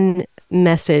the one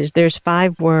message? There's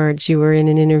 5 words. You were in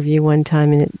an interview one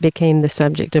time and it became the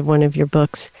subject of one of your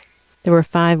books. There were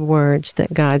 5 words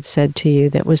that God said to you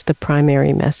that was the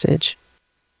primary message.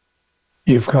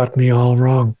 You've got me all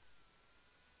wrong.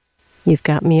 You've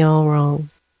got me all wrong.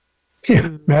 Yeah,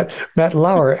 Matt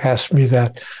Lauer asked me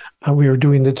that. We were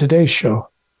doing the Today Show.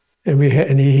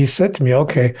 And he said to me,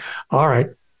 okay, all right,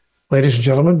 ladies and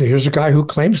gentlemen, here's a guy who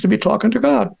claims to be talking to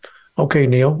God. Okay,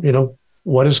 Neale,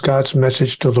 what is God's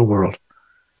message to the world?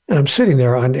 And I'm sitting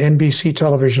there on NBC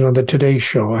television on the Today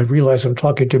Show. I realize I'm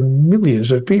talking to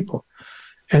millions of people.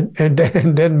 And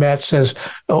then Matt says,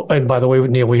 oh, and by the way,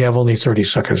 Neale, we have only 30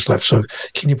 seconds left. So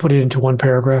can you put it into one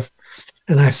paragraph?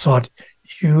 And I thought,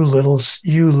 you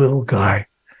little guy,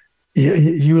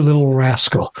 you little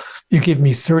rascal. You give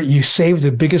me 30, you saved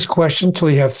the biggest question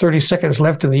till you have 30 seconds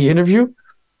left in the interview?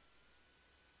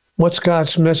 what's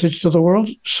God's message to the world?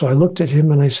 So I looked at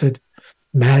him and I said,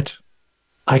 Matt,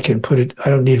 I can put it, I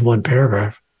don't need one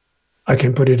paragraph. I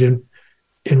can put it in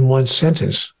one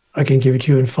sentence. I can give it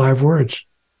to you in 5 words.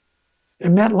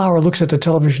 And Matt Lauer looks at the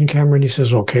television camera and he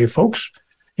says, okay, folks,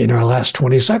 in our last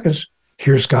 20 seconds,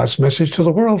 here's God's message to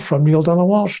the world from Neale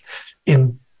Walsch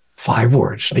in 5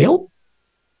 words. Neale?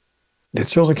 They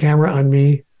throw the camera on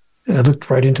me and I looked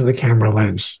right into the camera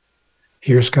lens.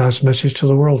 Here's God's message to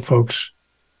the world, folks.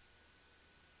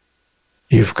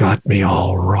 You've got me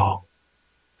all wrong.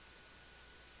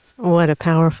 What a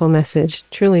powerful message,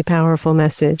 truly powerful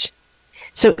message.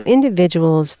 So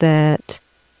individuals that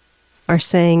are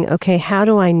saying, okay, how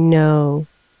do I know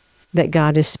that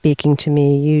God is speaking to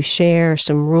me? You share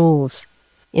some rules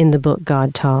in the book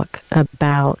GodTalk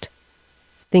about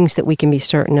things that we can be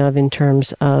certain of in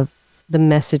terms of the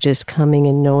messages coming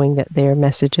and knowing that they're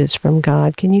messages from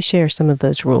God. Can you share some of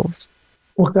those rules?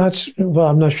 Well,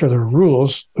 I'm not sure the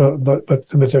rules, but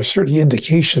there's certainly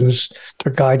indications,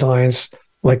 there are guidelines,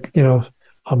 like,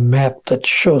 a map that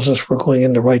shows us we're going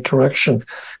in the right direction.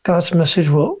 God's message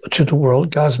to the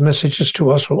world, God's messages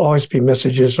to us will always be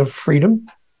messages of freedom,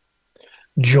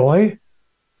 joy,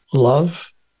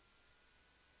 love,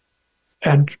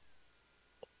 and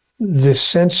this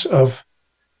sense of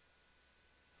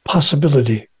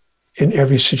possibility in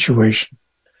every situation.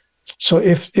 So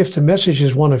if the message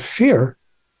is one of fear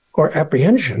or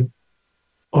apprehension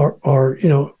or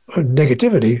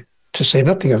negativity, to say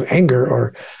nothing of anger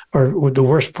or the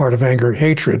worst part of anger,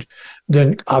 hatred,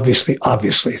 then obviously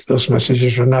those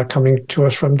messages are not coming to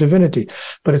us from divinity.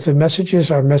 But if the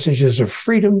messages are messages of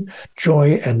freedom,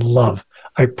 joy, and love,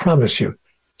 I promise you,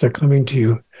 they're coming to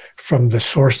you from the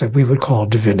source that we would call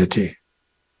divinity.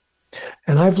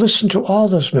 And I've listened to all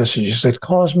those messages that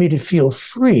cause me to feel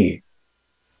free,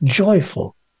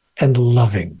 joyful, and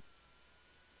loving.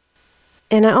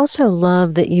 And I also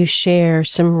love that you share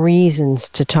some reasons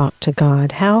to talk to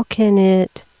God. How can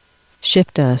it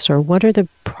shift us, or what are the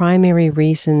primary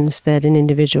reasons that an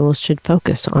individual should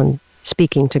focus on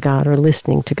speaking to God or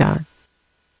listening to God?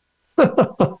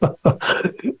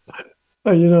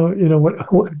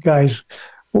 What, guys,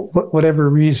 whatever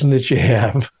reason that you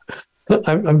have,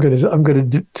 I'm going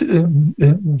to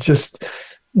just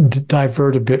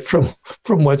divert a bit from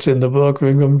what's in the book,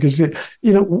 because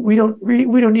we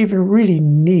don't even really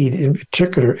need in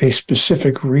particular a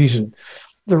specific reason.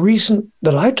 The reason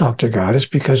that I talk to God is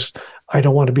because I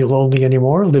don't want to be lonely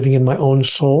anymore, living in my own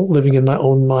soul, living in my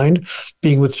own mind,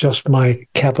 being with just my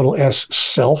capital S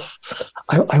self.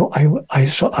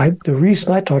 The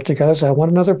reason I talk to God is I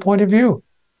want another point of view.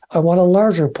 I want a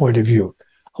larger point of view.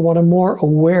 I want a more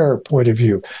aware point of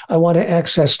view. I want to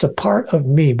access the part of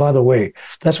me. By the way,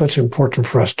 that's what's important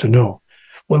for us to know.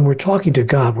 When we're talking to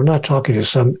God, we're not talking to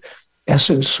some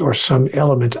essence or some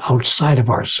element outside of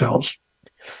ourselves.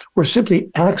 We're simply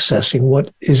accessing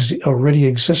what is already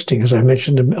existing, as I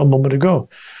mentioned a moment ago,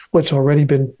 what's already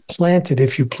been planted,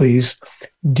 if you please,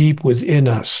 deep within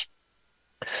us.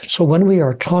 So when we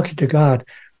are talking to God,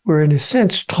 we're in a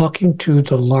sense talking to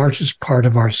the largest part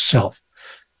of ourself.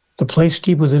 The place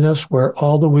deep within us where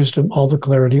all the wisdom, all the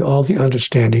clarity, all the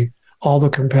understanding, all the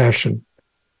compassion,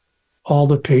 all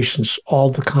the patience,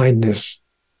 all the kindness,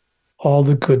 all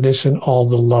the goodness, and all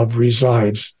the love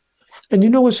resides. And you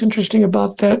know what's interesting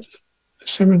about that,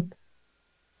 Simon?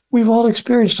 We've all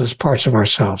experienced those parts of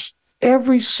ourselves.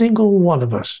 Every single one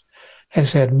of us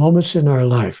has had moments in our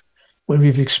life when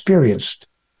we've experienced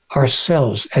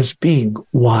ourselves as being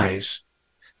wise,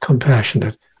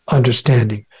 compassionate,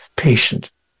 understanding,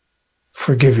 patient,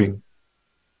 forgiving,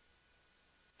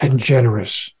 and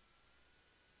generous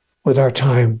with our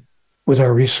time, with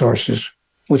our resources,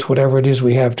 with whatever it is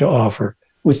we have to offer,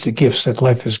 with the gifts that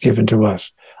life has given to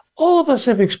us. All of us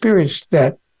have experienced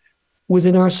that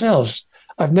within ourselves.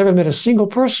 I've never met a single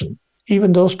person,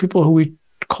 even those people who we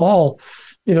call,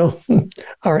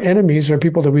 our enemies or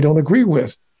people that we don't agree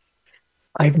with.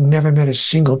 I've never met a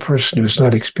single person who's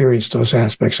not experienced those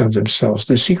aspects of themselves.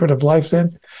 The secret of life,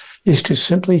 then, is to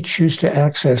simply choose to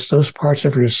access those parts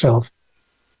of yourself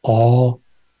all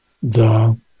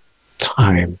the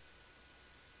time.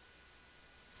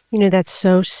 That's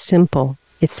so simple.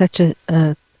 It's such a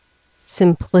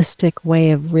simplistic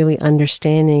way of really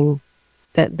understanding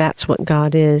that that's what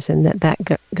God is, and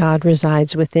that God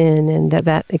resides within, and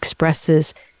that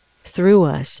expresses through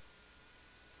us.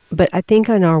 But I think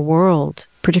in our world,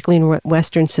 particularly in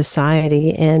Western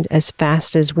society, and as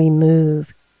fast as we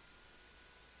move,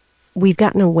 we've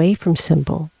gotten away from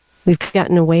simple. We've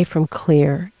gotten away from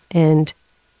clear. And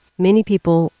many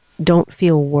people don't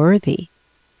feel worthy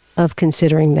of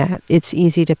considering that. It's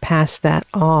easy to pass that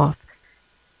off.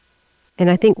 And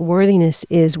I think worthiness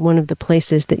is one of the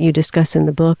places that you discuss in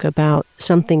the book about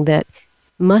something that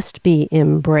must be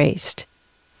embraced.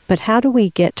 But how do we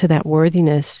get to that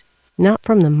worthiness, not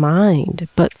from the mind,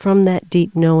 but from that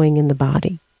deep knowing in the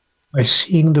body? By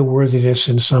seeing the worthiness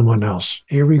in someone else.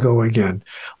 Here we go again.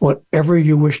 Whatever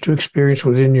you wish to experience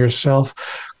within yourself,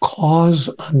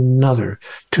 cause another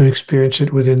to experience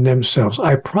it within themselves.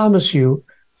 I promise you,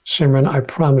 Simran, I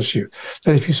promise you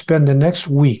that if you spend the next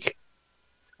week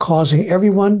causing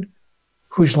everyone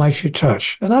whose life you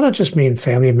touch, and I don't just mean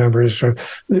family members or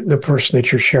the person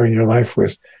that you're sharing your life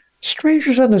with,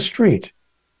 strangers on the street,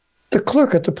 the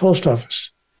clerk at the post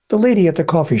office, the lady at the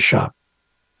coffee shop,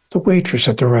 the waitress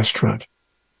at the restaurant,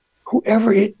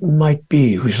 whoever it might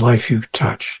be whose life you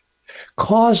touch,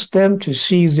 cause them to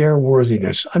see their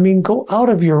worthiness. I mean, go out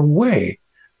of your way.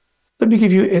 Let me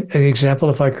give you an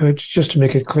example, if I could, just to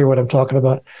make it clear what I'm talking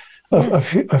about.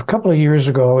 A couple of years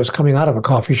ago, I was coming out of a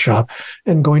coffee shop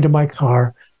and going to my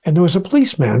car, and there was a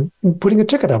policeman putting a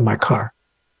ticket on my car.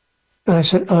 And I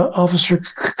said, officer,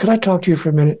 could I talk to you for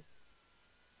a minute?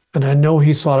 And I know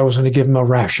he thought I was going to give him a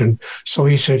ration. So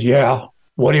he said, yeah,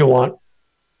 what do you want?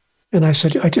 And I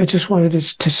said, I just wanted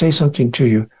to say something to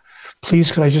you.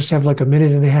 Please, could I just have like a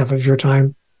minute and a half of your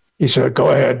time? He said, go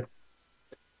ahead.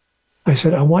 I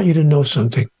said, I want you to know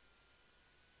something.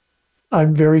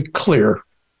 I'm very clear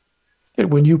that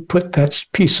when you put that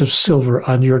piece of silver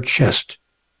on your chest,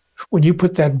 when you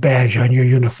put that badge on your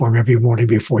uniform every morning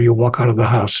before you walk out of the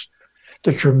house,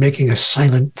 that you're making a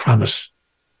silent promise.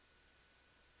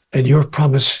 And your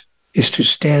promise is to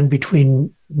stand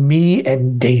between me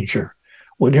and danger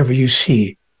whenever you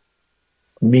see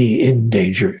me in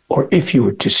danger, or if you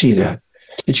were to see that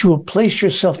you will place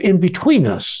yourself in between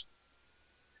us,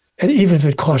 and even if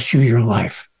it costs you your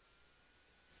life.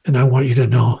 And I want you to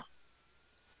know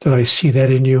that I see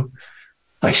that in you.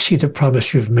 I see the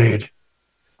promise you've made.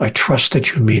 I trust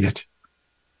that you mean it.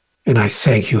 And I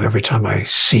thank you every time I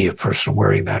see a person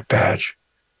wearing that badge.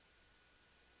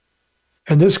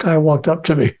 And this guy walked up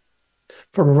to me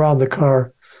from around the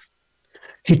car.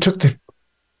 He took the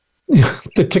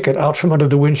ticket out from under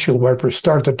the windshield wiper,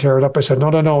 started to tear it up. I said,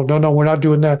 no, we're not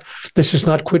doing that. This is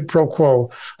not quid pro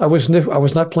quo. I was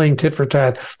not playing tit for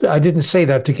tat. I didn't say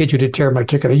that to get you to tear my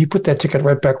ticket. You put that ticket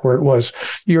right back where it was.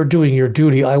 You're doing your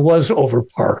duty. I was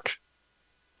overparked.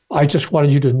 I just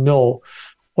wanted you to know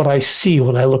what I see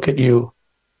when I look at you.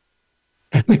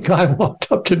 And the guy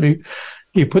walked up to me.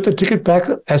 He put the ticket back,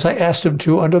 as I asked him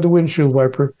to, under the windshield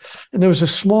wiper. And there was a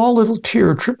small little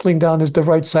tear trickling down the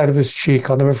right side of his cheek.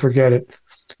 I'll never forget it.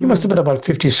 He must have been about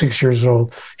 56 years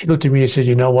old. He looked at me and said,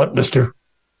 you know what, mister?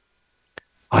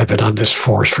 I've been on this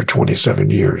force for 27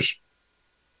 years.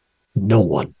 No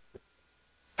one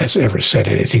has ever said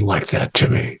anything like that to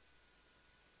me.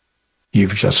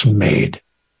 You've just made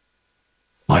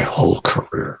my whole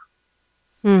career.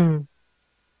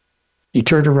 He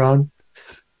turned around,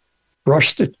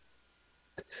 brushed the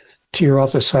tear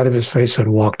off the side of his face,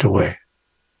 and walked away.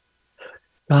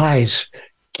 Guys,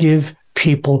 give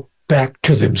people back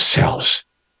to themselves.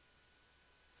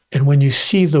 And when you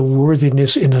see the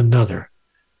worthiness in another,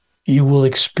 you will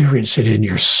experience it in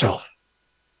yourself.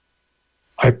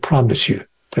 I promise you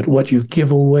that what you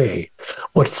give away,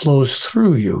 what flows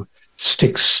through you,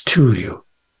 sticks to you.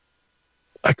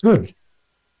 I could,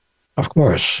 of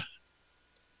course,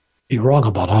 be wrong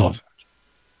about all of that.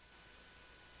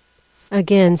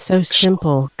 Again, so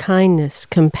simple. Kindness,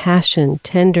 compassion,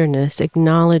 tenderness,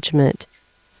 acknowledgement.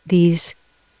 These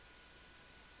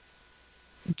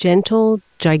gentle,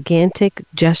 gigantic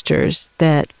gestures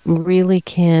that really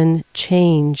can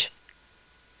change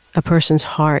a person's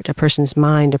heart, a person's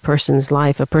mind, a person's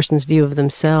life, a person's view of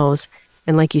themselves,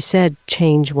 and like you said,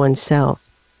 change oneself.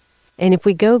 And if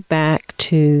we go back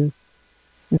to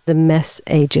the mess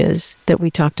ages that we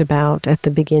talked about at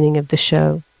the beginning of the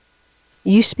show,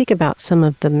 you speak about some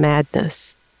of the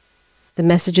madness, the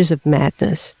messages of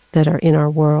madness that are in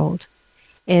our world.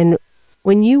 And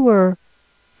when you were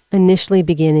initially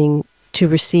beginning to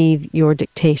receive your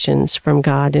dictations from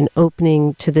God and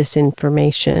opening to this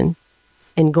information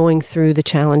and going through the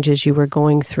challenges you were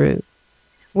going through,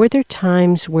 were there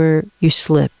times where you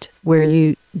slipped, where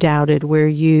you doubted, where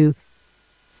you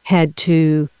had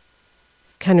to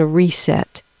kind of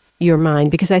reset your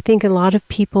mind? Because I think a lot of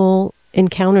people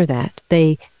encounter that.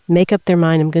 They make up their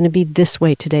mind, I'm going to be this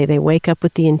way today. They wake up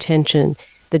with the intention,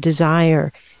 the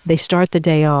desire. They start the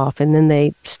day off, and then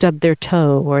they stub their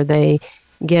toe, or they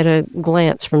get a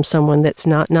glance from someone that's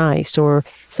not nice, or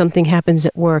something happens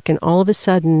at work, and all of a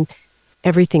sudden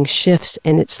everything shifts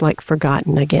and it's like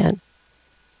forgotten again.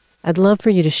 I'd love for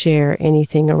you to share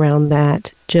anything around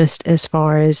that, just as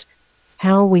far as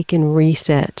how we can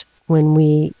reset when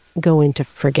we go into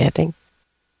forgetting?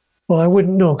 Well, I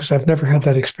wouldn't know because I've never had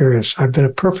that experience. I've been a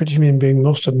perfect human being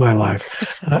most of my life.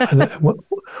 And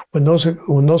when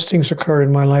those things occur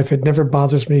in my life, it never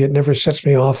bothers me. It never sets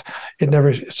me off. It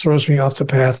never throws me off the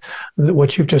path.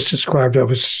 What you've just described, I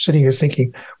was sitting here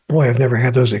thinking, boy, I've never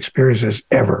had those experiences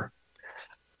ever.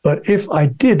 But if I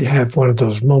did have one of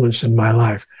those moments in my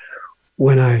life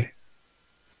when I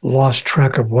lost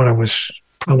track of what I was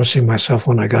promising myself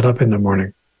when I got up in the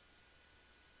morning,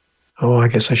 I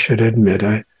guess I should admit,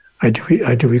 I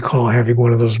do recall having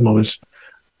one of those moments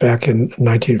back in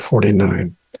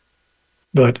 1949,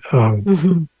 but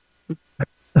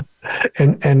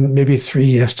and maybe 3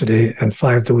 yesterday and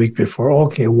 5 the week before.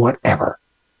 Okay, whatever.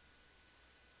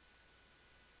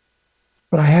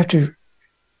 But I have to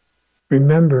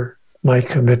remember my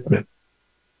commitment.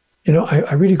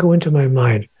 I really go into my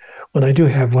mind when I do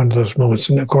have one of those moments,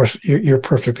 and of course, you're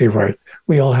perfectly right.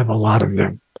 We all have a lot of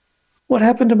them. What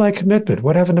happened to my commitment?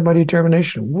 What happened to my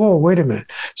determination? Whoa, wait a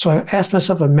minute. So I asked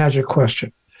myself a magic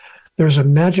question. There's a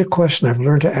magic question I've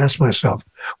learned to ask myself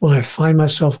when I find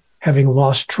myself having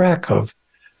lost track of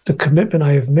the commitment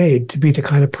I have made to be the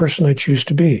kind of person I choose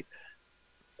to be.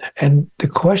 And the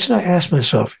question I ask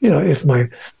myself, if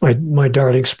my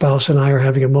darling spouse and I are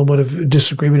having a moment of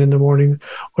disagreement in the morning,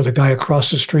 or the guy across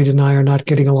the street and I are not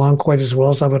getting along quite as well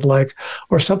as I would like,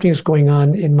 or something is going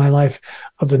on in my life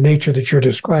of the nature that you're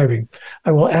describing,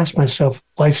 I will ask myself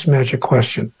life's magic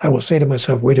question. I will say to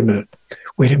myself, wait a minute.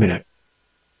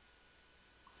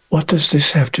 What does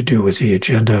this have to do with the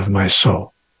agenda of my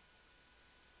soul?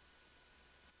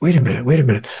 Wait a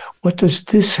minute. What does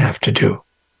this have to do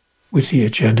with the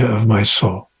agenda of my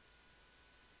soul?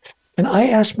 And I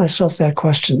ask myself that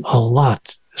question a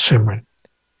lot, Simran.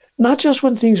 Not just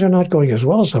when things are not going as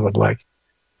well as I would like,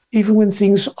 even when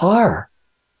things are.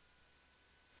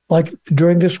 Like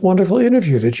during this wonderful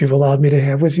interview that you've allowed me to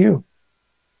have with you.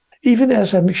 Even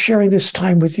as I'm sharing this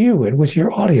time with you and with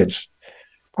your audience,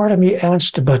 part of me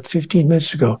asked about 15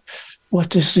 minutes ago, what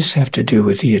does this have to do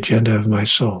with the agenda of my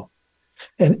soul?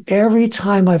 And every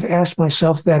time I've asked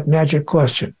myself that magic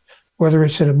question, whether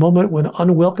it's in a moment when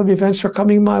unwelcome events are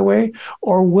coming my way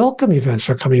or welcome events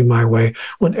are coming my way,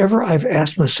 whenever I've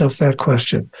asked myself that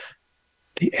question,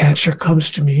 the answer comes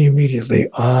to me immediately.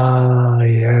 Ah,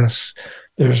 yes,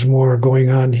 there's more going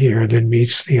on here than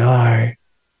meets the eye.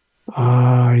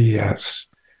 Ah, yes.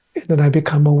 And then I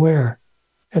become aware.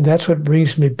 And that's what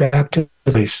brings me back to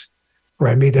the place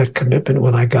where I made that commitment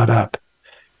when I got up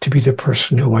to be the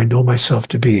person who I know myself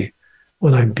to be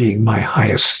when I'm being my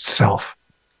highest self.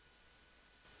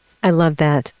 I love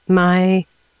that. My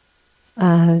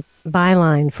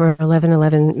byline for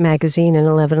 1111 Magazine and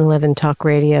 1111 Talk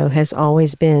Radio has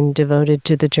always been devoted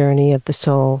to the journey of the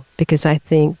soul, because I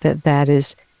think that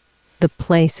is the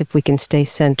place, if we can stay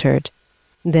centered,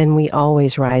 then we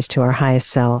always rise to our highest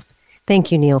self.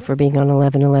 Thank you, Neale, for being on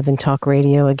 1111 Talk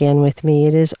Radio again with me.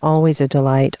 It is always a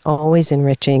delight, always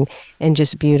enriching, and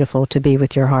just beautiful to be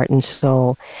with your heart and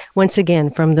soul. Once again,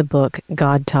 from the book,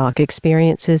 GodTalk,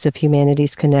 Experiences of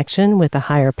Humanity's Connection with a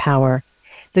Higher Power.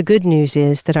 The good news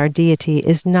is that our deity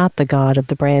is not the God of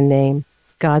the brand name.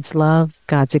 God's love,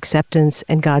 God's acceptance,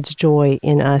 and God's joy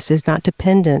in us is not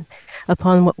dependent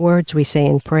upon what words we say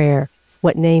in prayer,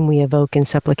 what name we evoke in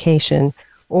supplication,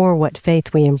 or what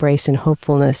faith we embrace in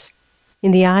hopefulness.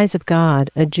 In the eyes of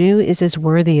God, a Jew is as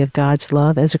worthy of God's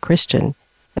love as a Christian.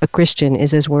 A Christian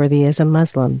is as worthy as a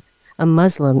Muslim. A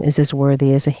Muslim is as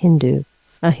worthy as a Hindu.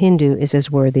 A Hindu is as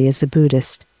worthy as a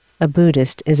Buddhist. A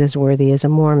Buddhist is as worthy as a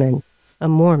Mormon. A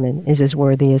Mormon is as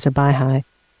worthy as a Baha'i.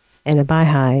 And a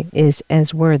Baha'i is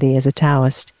as worthy as a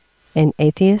Taoist. An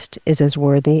atheist is as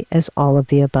worthy as all of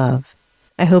the above.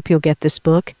 I hope you'll get this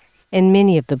book and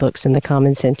many of the books in the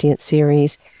Common Sentient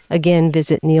series. Again,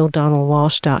 visit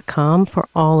neale.walsch.com for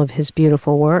all of his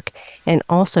beautiful work, and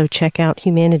also check out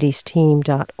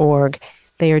humanitiesteam.org.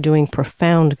 They are doing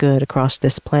profound good across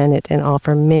this planet and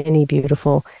offer many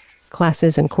beautiful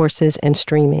classes and courses and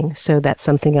streaming, so that's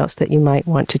something else that you might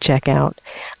want to check out.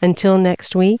 Until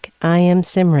next week, I am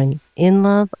Simran, in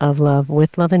love, of love,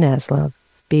 with love, and as love.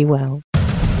 Be well.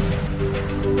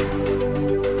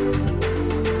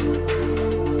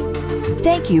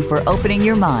 Thank you for opening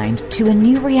your mind to a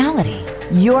new reality,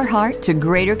 your heart to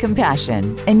greater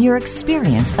compassion, and your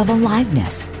experience of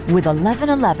aliveness with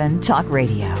 1111 Talk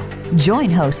Radio. Join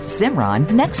host Simran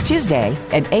next Tuesday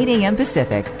at 8 a.m.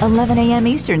 Pacific, 11 a.m.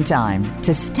 Eastern Time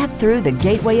to step through the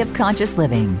gateway of conscious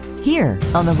living here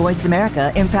on the Voice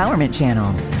America Empowerment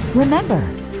Channel. Remember,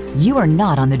 you are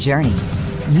not on the journey.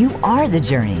 You are the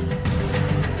journey.